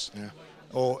belts,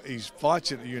 or he's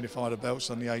fighting to unify the belts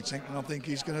on the 18th, and I think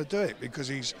he's going to do it because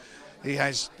he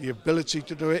has the ability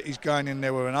to do it. He's going in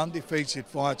there with an undefeated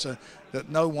fighter that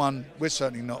no one, we're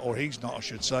certainly not, or he's not, I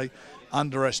should say,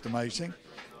 underestimating,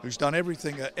 who's done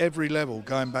everything at every level,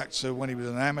 going back to when he was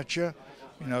an amateur,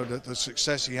 you know, the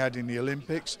success he had in the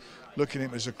Olympics, looking at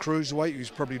him as a cruiserweight. He's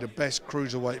probably the best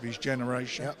cruiserweight of his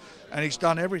generation. And he's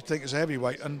done everything as a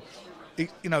heavyweight. And, you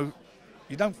know,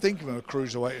 you don't think of him a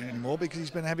cruiserweight anymore because he's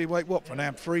been heavyweight, what, for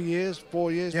now 3 years,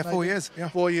 4 years? Yeah, maybe? 4 years. Yeah.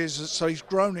 4 years. So he's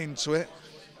grown into it.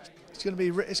 It's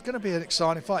going to be an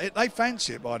exciting fight. They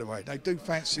fancy it, by the way. They do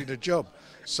fancy the job.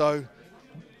 So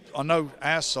I know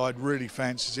our side really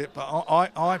fancies it, but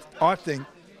I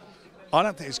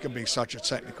don't think it's going to be such a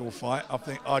technical fight.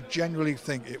 I genuinely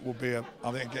think it will be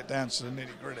I think get down to the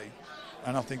nitty-gritty,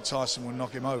 and I think Tyson will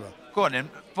knock him over. Go on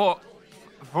then. For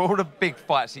all the big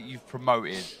fights that you've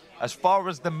promoted, as far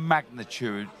as the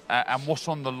magnitude and what's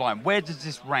on the line, where does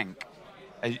this rank?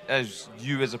 As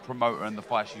you as a promoter and the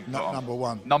fights you've got on? Number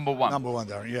one. Number one. Number one,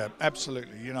 Darren. Yeah,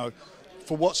 absolutely. You know,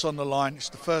 for what's on the line, it's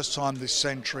the first time this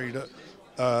century that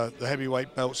the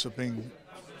heavyweight belts have been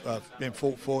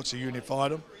fought for to unify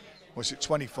them. Was it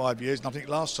 25 years? And I think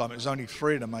last time it was only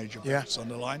 3 of the major belts on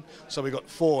the line. So we've got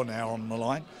 4 now on the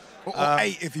line. Or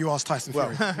 8 if you ask Tyson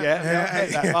Fury.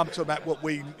 Yeah. I'm talking about what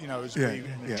we, you know, as we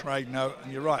in the trade know,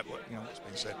 and you're right, what's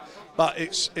been said. But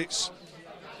it's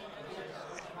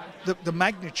the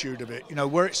magnitude of it, you know,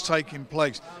 where it's taking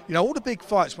place. You know, all the big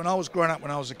fights, when I was growing up, when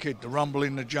I was a kid, the Rumble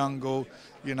in the Jungle,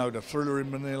 you know, the Thriller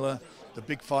in Manila, the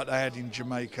big fight they had in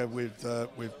Jamaica with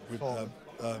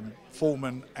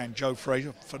Foreman and Joe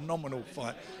Frazier, phenomenal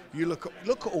fight. You look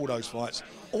at all those fights,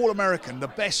 all American, the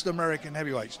best American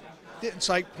heavyweights didn't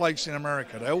take place in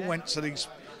America. They all went to these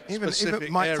specific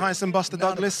even Mike areas. Tyson, Buster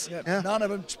Douglas. None of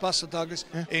them, Buster Douglas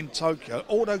in Tokyo.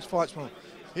 All those fights.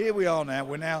 Here we are now.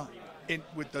 We're now in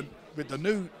with the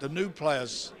new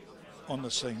players on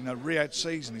the scene. Now, Riyadh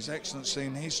Season, His Excellency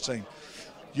and his team.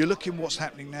 You're looking what's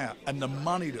happening now, and the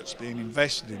money that's being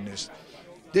invested in this.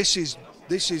 This is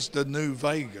the new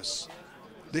Vegas.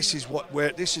 This is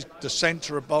the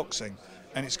centre of boxing,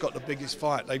 and it's got the biggest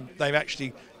fight. They've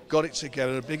actually got it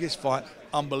together, the biggest fight,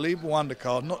 unbelievable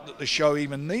undercard. Not that the show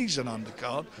even needs an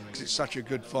undercard because it's such a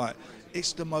good fight.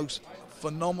 It's the most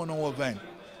phenomenal event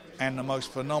and the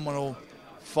most phenomenal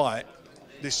fight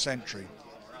this century,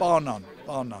 bar none,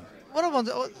 bar none.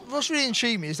 What's really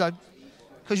intrigued me is that,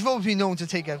 because you've always been known to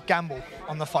take a gamble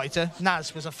on the fighter.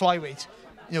 Naz was a flyweight.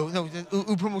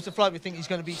 Who promotes the flyweight think he's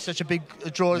going to be such a big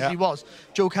draw as he was.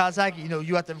 Joe Kazagi,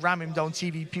 you had to ram him down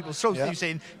TV people's throats. You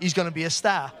saying he's going to be a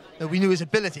star. We knew his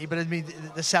ability, but I mean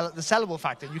the sellable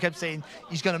factor. You kept saying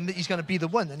he's going to be the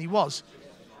one, and he was.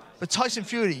 But Tyson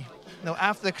Fury,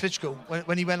 after the Klitschko,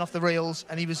 when he went off the rails,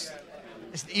 and he was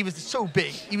so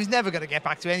big, he was never going to get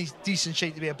back to any decent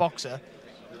shape to be a boxer.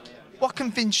 What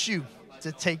convinced you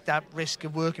to take that risk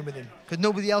of working with him? Because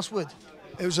nobody else would.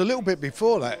 It was a little bit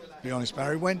before that, to be honest,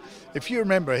 Barry. When, if you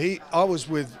remember, I was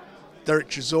with Derek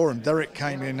Chisora, and Derek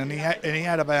came in, and he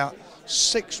had about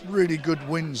 6 really good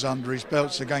wins under his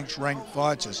belts against ranked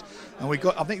fighters, and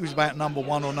I think he was about number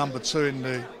 1 or number 2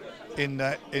 in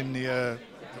the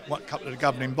couple of the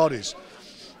governing bodies.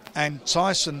 And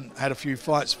Tyson had a few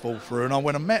fights fall through, and I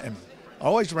went and met him. I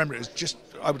always remember it was just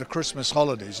over the Christmas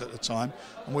holidays at the time,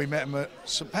 and we met him at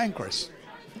St Pancras.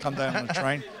 Come down on the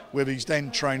train with his then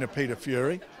trainer Peter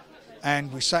Fury,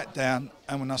 and we sat down.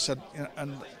 And when I said,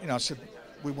 I said,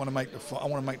 we want to make the fight. I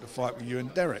want to make the fight with you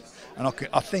and Derek, and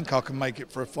I think I can make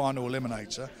it for a final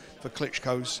eliminator for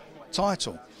Klitschko's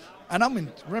title.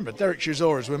 And remember, Derek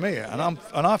Chisora's with me, and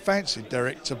I fancied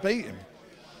Derek to beat him,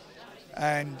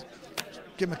 and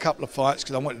give him a couple of fights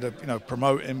because I wanted to,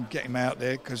 promote him, get him out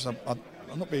there, because I'm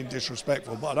not being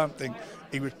disrespectful, but I don't think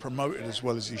he was promoted as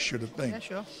well as he should have been. Yeah,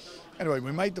 sure. Anyway,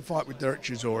 we made the fight with Derek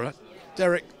Chisora.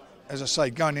 Derek, as I say,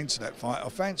 going into that fight, I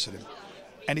fancied him.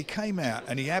 And he came out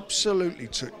and he absolutely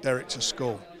took Derek to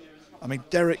score. I mean,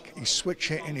 Derek, he switch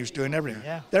hitting, he was doing everything.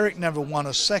 Yeah. Derek never won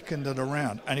a second of the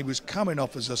round, and he was coming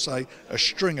off, as I say, a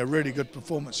string of really good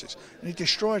performances. And he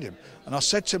destroyed him. And I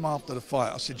said to him after the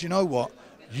fight, I said, you know what?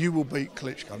 You will beat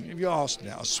Klitschko. If you asked me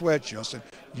that, I swear to you, I said,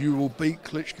 you will beat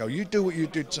Klitschko. You do what you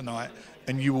did tonight,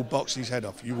 and you will box his head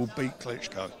off. You will beat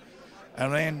Klitschko.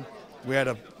 And then we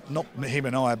had not him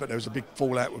and I, but there was a big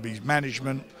fallout with his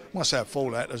management. When I say a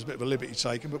fallout, there was a bit of a liberty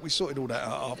taken, but we sorted all that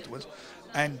out afterwards.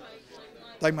 And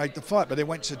they made the fight, but they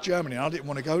went to Germany. And I didn't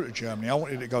want to go to Germany. I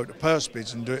wanted to go to purse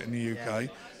bids and do it in the UK,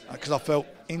 because I felt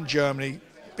in Germany,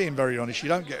 being very honest, you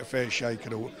don't get a fair shake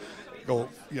at all. Or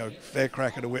fair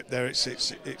crack at the whip there. It's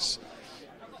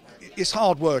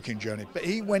hard work in Germany. But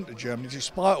he went to Germany,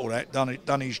 despite all that,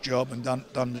 done his job and done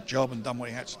the job and done what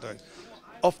he had to do.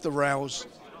 Off the rails,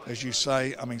 as you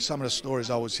say. I mean, some of the stories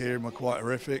I was hearing were quite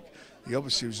horrific. He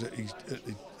obviously was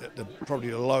at probably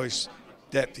the lowest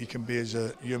depth he can be as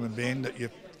a human being, that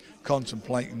you're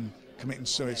contemplating committing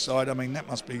suicide. I mean, that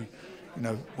must be,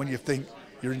 when you think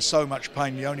you're in so much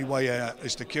pain, the only way out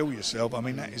is to kill yourself. I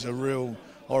mean, that is a real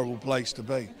horrible place to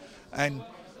be. And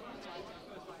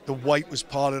the weight was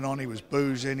piling on, he was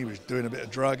boozing, he was doing a bit of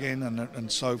drugging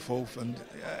and so forth, and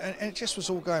it just was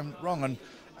all going wrong.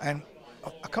 And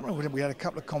I can't remember, we had a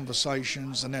couple of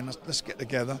conversations, and then let's get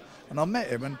together, and I met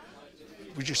him, and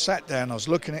we just sat down. I was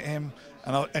looking at him,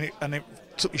 and it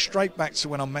took me straight back to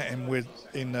when I met him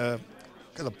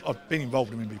because I've been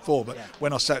involved with him before, but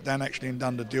when I sat down actually and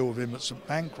done the deal with him at St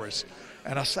Pancras,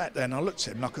 and I sat there and I looked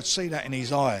at him, and I could see that in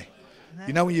his eye.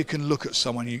 When you can look at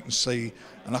someone, you can see,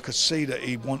 and I could see that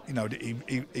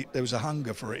there was a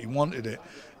hunger for it. He wanted it,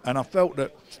 and I felt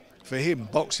that for him,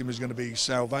 boxing was going to be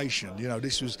salvation.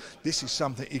 This is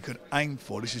something he could aim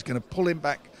for. This is going to pull him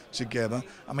back together.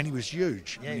 I mean, he was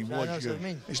huge. Yeah, he was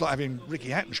huge. It's like having Ricky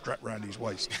Hatton strapped around his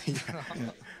waist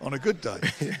on a good day.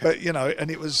 But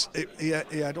and he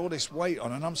had all this weight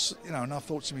on, and and I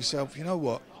thought to myself, you know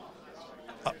what?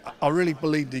 I really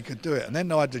believed he could do it. And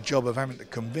then I had the job of having to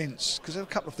convince, because a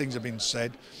couple of things have been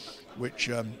said which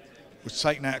was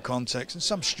taken out of context, and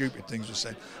some stupid things were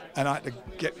said, and I had to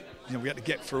get, we had to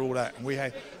get through all that.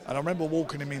 And I remember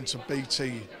walking him into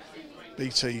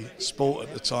BT Sport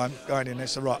at the time, going in there.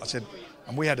 So right, I said,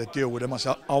 and we had a deal with him. I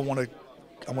said, I want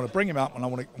to bring him up, and I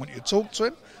want you to talk to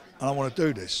him, and I want to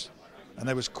do this. And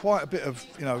there was quite a bit of,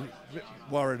 you know,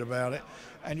 worried about it.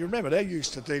 And you remember, they're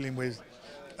used to dealing with,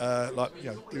 like,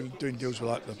 you know, doing deals with,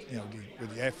 like, the, you know,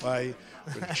 with the FA,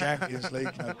 with the Champions League,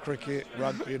 you know, cricket,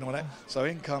 rugby and all that. So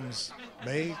in comes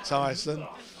me, Tyson.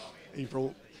 He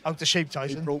brought... Out the shape,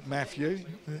 Tyson. He brought Matthew,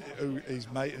 his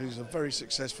mate, who's a very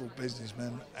successful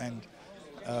businessman. And,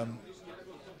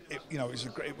 you know,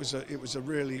 it was a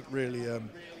really, really,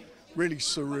 really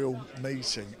surreal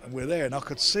meeting. And we're there, and I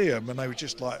could see them, and they were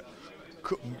just like...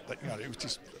 couldn't, you know, it was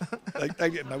just, they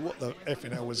didn't know what the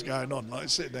effing hell was going on, like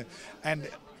sitting there.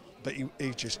 But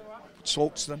he just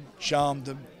talks to them, charmed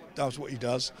them, does what he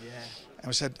does. Yeah.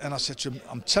 And I said to him,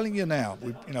 I'm telling you now,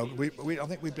 I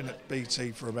think we've been at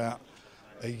BT for about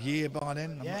a year by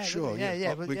then. I'm not sure.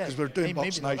 Because we're doing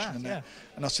Box Nation and that.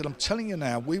 And I said, I'm telling you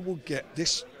now, we will get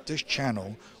this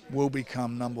channel will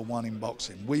become #1 in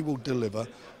boxing. We will deliver.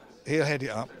 He'll head it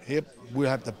up. We'll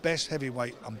have the best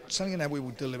heavyweight. I'm telling you now, we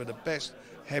will deliver the best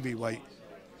heavyweight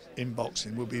in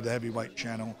boxing. We'll be the heavyweight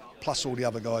channel, plus all the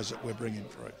other guys that we're bringing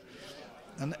through.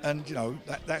 And you know,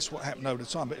 that's what happened over the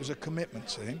time. But it was a commitment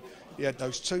to him. He had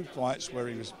those 2 fights where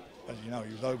he was, as you know,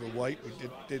 he was overweight. We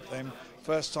did them.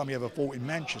 First time he ever fought in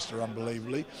Manchester,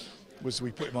 unbelievably, was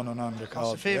we put him on an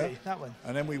undercard. Fury, that one.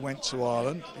 And then we went to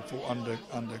Ireland. He fought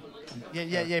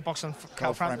boxing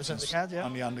Carl Frampton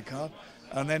on the undercard.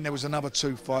 And then there was another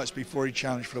 2 fights before he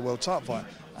challenged for the world title fight.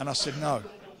 And I said no.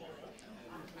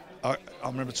 I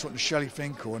remember talking to Shelley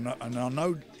Finkel, and I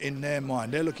know in their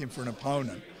mind they're looking for an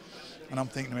opponent. And I'm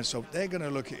thinking to myself, they're going to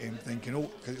look at him thinking,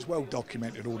 because it's well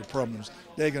documented, all the problems.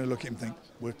 They're going to look at him and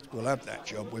think, we'll have that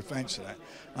job, we'll fancy that.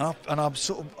 And I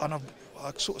sort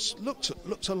of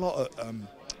looked a lot at,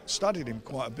 studied him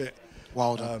quite a bit.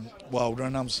 Wilder,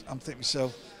 and I'm thinking to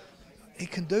myself, he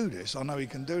can do this. I know he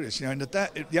can do this. You know, and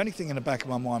the only thing in the back of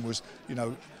my mind was, you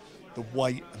know, the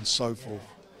weight and so forth.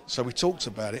 So we talked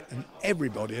about it, and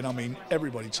everybody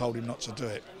told him not to do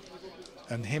it.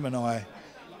 And him and I,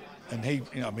 and he,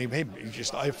 you know, I mean, he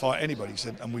just, I fight anybody. He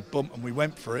said, and we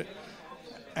went for it,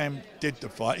 and did the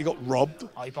fight. He got robbed.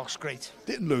 Oh, he boxed great.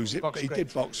 Didn't lose it, but he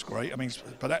did box great. I mean,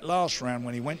 but that last round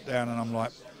when he went down, and I'm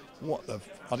like, what the?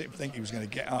 I didn't think he was going to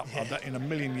get up. Yeah. In a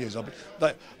million years, I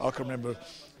can remember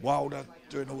Wilder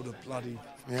doing all the bloody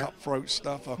cutthroat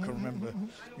stuff. I can remember,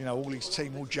 you know, all his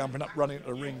team all jumping up, running to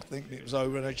the ring, thinking it was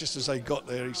over. And just as they got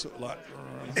there, he sort of like.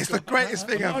 It's the greatest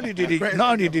thing. Not only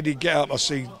did he get up,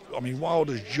 I mean,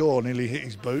 Wilder's jaw nearly hit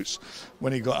his boots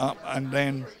when he got up, and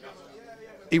then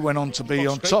he went on to be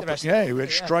on top. He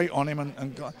went straight on him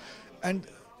and got. And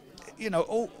you know,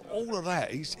 all of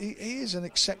that. He is an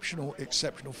exceptional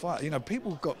fighter. You know,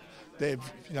 people got their,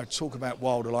 you know, talk about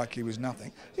Wilder like he was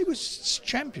nothing. He was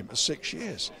champion for 6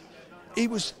 years. He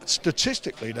was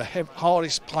statistically the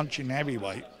hardest punching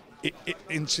heavyweight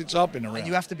since I've been around. And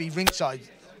you have to be ringside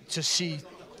to see.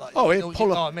 Like,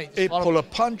 he'd pull a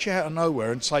punch out of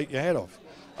nowhere and take your head off.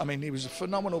 I mean, he was a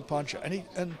phenomenal puncher,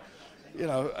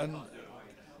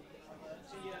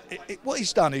 what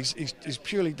he's done is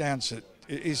purely down to.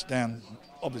 It is down,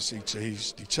 obviously, to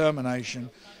his determination,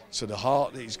 to the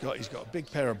heart that he's got. He's got a big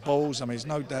pair of balls. I mean, there's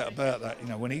no doubt about that. You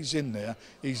know, when he's in there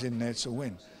to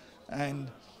win. And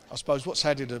I suppose what's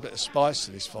added a bit of spice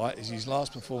to this fight is his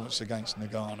last performance against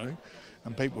Ngannou.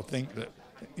 And people think that,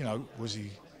 you know, was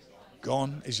he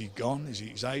gone? Is he gone? Is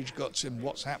his age got to him?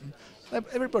 What's happened?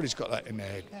 Everybody's got that in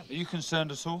their head. Are you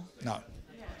concerned at all? No.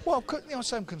 Well, you know, I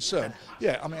say I'm concerned.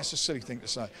 Yeah, I mean, that's a silly thing to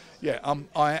say. Yeah,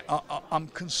 I'm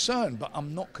concerned, but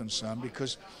I'm not concerned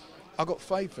because I've got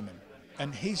faith in him.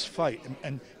 And his faith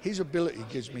and his ability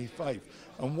gives me faith.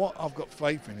 And what I've got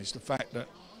faith in is the fact that,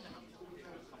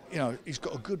 you know, he's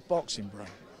got a good boxing brain.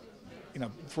 You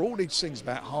know, for all these things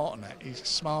about heart and that, he's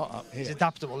smart up here. He's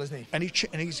adaptable, isn't he? And he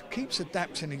keeps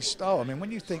adapting his style. I mean,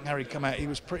 when you think Harry come out, he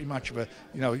was pretty much of a,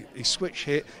 you know, he switch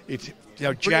hit,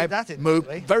 jab, move,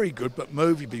 very good, but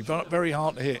move, he'd be very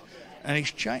hard to hit. And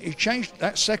he changed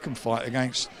that second fight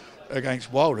against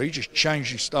Wilder. He just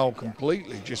changed his style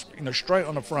completely, just, you know, straight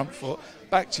on the front foot,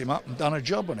 backed him up and done a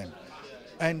job on him.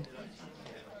 And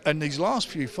these last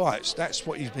few fights, that's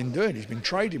what he's been doing. He's been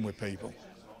trading with people.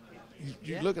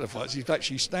 You look at the fights, he's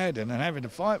actually standing and having a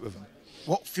fight with them.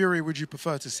 What Fury would you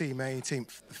prefer to see May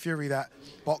 18th? The Fury that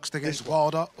boxed against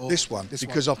Wilder? Or this one,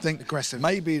 because I think aggressive.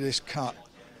 Maybe this cut,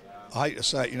 I hate to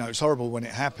say it, you know, it's horrible when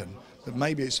it happened, but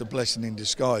maybe it's a blessing in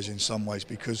disguise in some ways,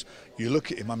 because you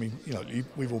look at him, I mean, you know,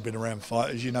 we've all been around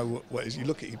fighters, you know what is, you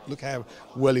look how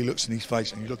well he looks in his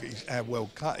face, and you look at how well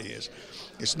cut he is.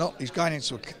 It's not, he's going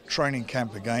into a training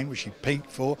camp again, which he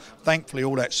peaked for. Thankfully,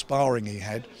 all that sparring he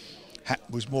had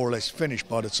was more or less finished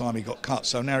by the time he got cut.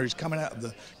 So now he's come out of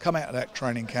that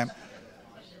training camp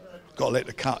got to let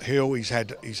the cut heal. He's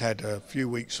had a few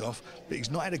weeks off, but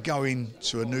he's not had to go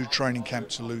into a new training camp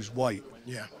to lose weight.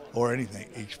 Yeah. Or anything.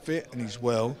 He's fit and he's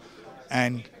well,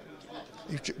 and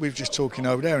we were just talking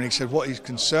over there, and he said what he's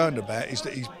concerned about is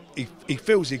that he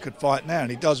feels he could fight now, and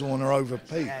he doesn't want to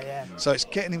overpeak. So it's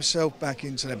getting himself back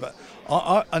into there. But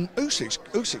and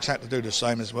Usyk's had to do the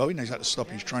same as well. He's had to stop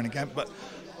his training camp. But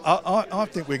I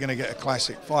think we're going to get a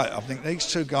classic fight. I think these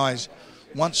two guys,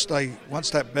 once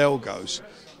that bell goes,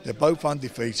 they're both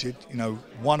undefeated. You know,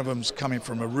 one of them's coming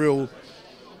from a real,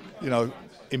 you know,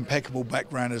 impeccable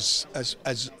background as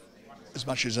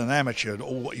much as an amateur,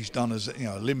 all what he's done as, you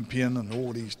know, Olympian and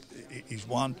all he's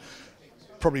won.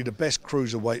 Probably the best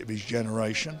cruiserweight of his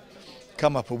generation.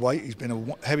 Come up a weight. He's been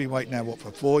a heavyweight now, what, for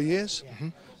 4 years? Mm-hmm.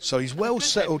 So he's well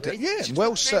settled. Yeah,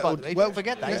 well settled. Don't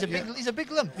forget that. He's a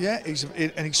big lump. Yeah,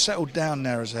 and he's settled down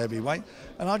now as a heavyweight.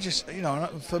 And I just, you know,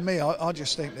 for me, I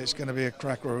just think that it's going to be a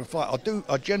cracker of a fight.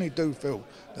 I genuinely do feel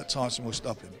that Tyson will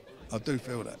stop him. I do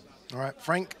feel that. All right,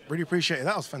 Frank, really appreciate it.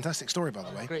 That was a fantastic story, by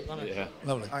the way. Great, wasn't it? Yeah,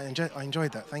 lovely. I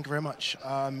enjoyed that. Thank you very much.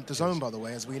 DAZN, by the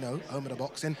way, as we know, home of the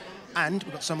boxing. And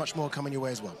we've got so much more coming your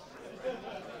way as well.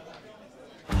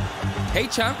 Hey,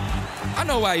 champ, I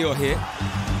know why you're here.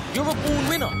 You're a born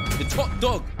winner, the top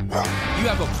dog. You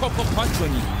have a proper punch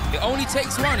on you. It only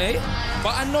takes one, eh?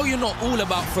 But I know you're not all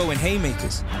about throwing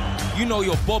haymakers. You know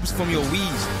your bobs from your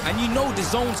weaves, and you know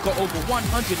DAZN's got over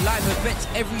 100 live events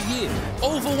every year.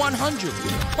 Over 100.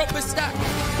 Proper stack.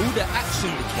 All the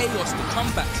action, the chaos, the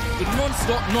comebacks, the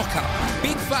non-stop knockout.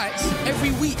 Big fights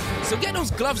every week. So get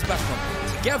those gloves back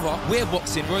on. Together, we're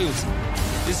boxing royalty.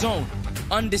 DAZN,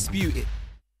 undisputed.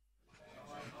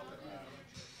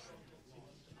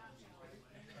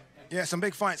 Yeah, some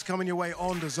big fights coming your way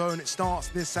on DAZN. It starts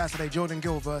this Saturday. Jordan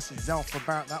Gill versus Zalfa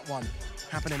Barrett. That one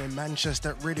happening in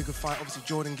Manchester. Really good fight. Obviously,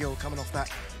 Jordan Gill coming off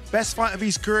that best fight of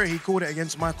his career. He called it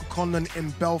against Michael Conlan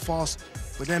in Belfast.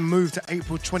 We then moved to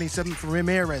April 27th.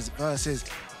 Ramirez versus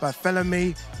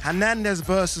Bartholomew. Hernandez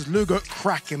versus Lugo.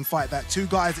 Cracking fight. That two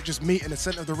guys that just meet in the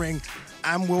center of the ring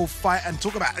and will fight. And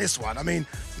talk about this one. I mean,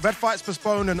 we've had fights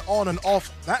postponed and on and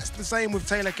off. That's the same with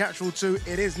Taylor Catchwell too.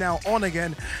 It is now on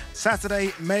again.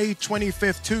 Saturday, May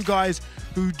 25th. Two guys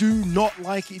who do not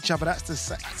like each other. That's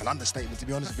an understatement, to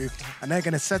be honest with you. And they're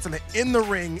going to settle it in the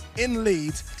ring in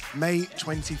Leeds, May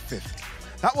 25th.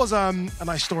 That was a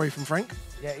nice story from Frank.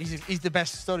 Yeah, he's the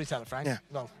best storyteller, Frank. Yeah.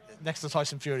 Well, next to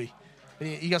Tyson Fury.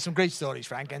 He got some great stories,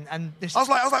 Frank. And this. I was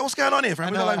like, what's going on here,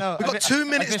 Frank? I know. We've got 2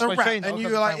 minutes to wrap, and you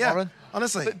were like, yeah, Warren.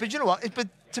 Honestly. But you know what? But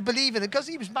to believe in it, because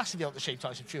he was massively out of shape,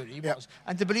 Tyson Fury, he was,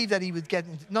 and to believe that he would get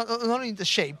not only into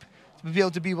shape, to be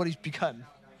able to be what he's become,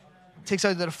 takes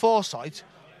either the foresight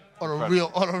or a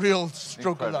real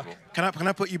stroke of luck. Can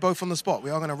I put you both on the spot?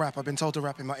 We are going to wrap. I've been told to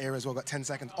wrap in my ear as well. Got 10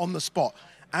 seconds on the spot.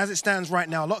 As it stands right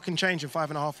now, a lot can change in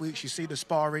 5.5 weeks. You see the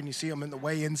sparring, you see them in the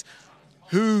weigh-ins.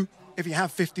 Who, if you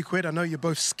have 50 quid, I know you're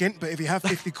both skint, but if you have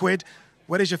 50 quid,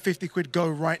 where does your 50 quid go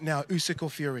right now? Usyk or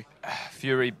Fury?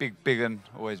 Fury, big un,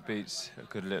 always beats a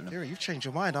good little. Fury, you've changed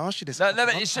your mind. I asked you this. No,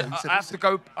 it's just, I have to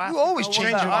go. You always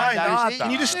change your mind.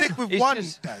 Can you just stick with one?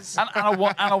 And I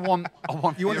want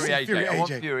Fury AJ. I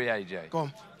want Fury AJ. Go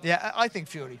on. Yeah, I think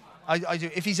Fury. I do.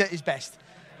 If he's at his best,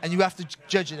 and you have to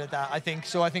judge it at that, I think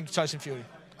Tyson Fury.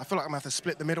 I feel like I'm going to have to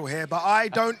split the middle here, but I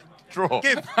don't draw.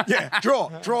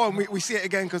 Draw, and we see it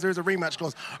again because there is a rematch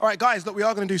clause. All right, guys, look, we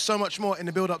are going to do so much more in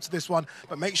the build-up to this one,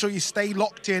 but make sure you stay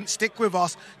locked in, stick with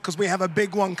us, because we have a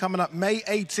big one coming up May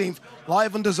 18th,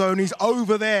 live on DAZN. He's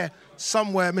over there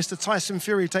somewhere. Mr. Tyson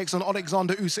Fury takes on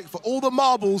Alexander Usyk for all the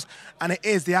marbles, and it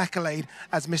is the accolade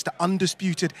as Mr.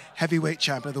 Undisputed Heavyweight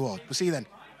Champion of the world. We'll see you then.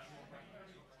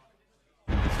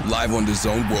 Live on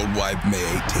DAZN worldwide May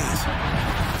 18th.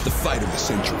 The fight of the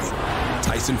century.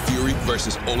 Tyson Fury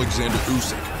versus Alexander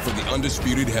Usyk for the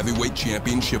Undisputed Heavyweight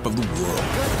Championship of the world.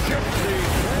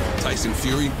 Tyson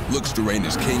Fury looks to reign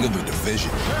as king of the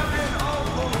division.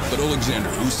 But Alexander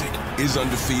Usyk is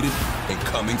undefeated and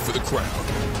coming for the crown.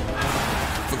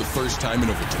 For the first time in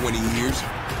over 20 years,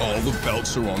 all the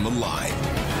belts are on the line.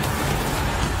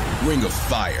 Ring of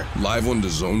Fire, live on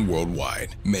DAZN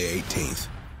worldwide, May 18th.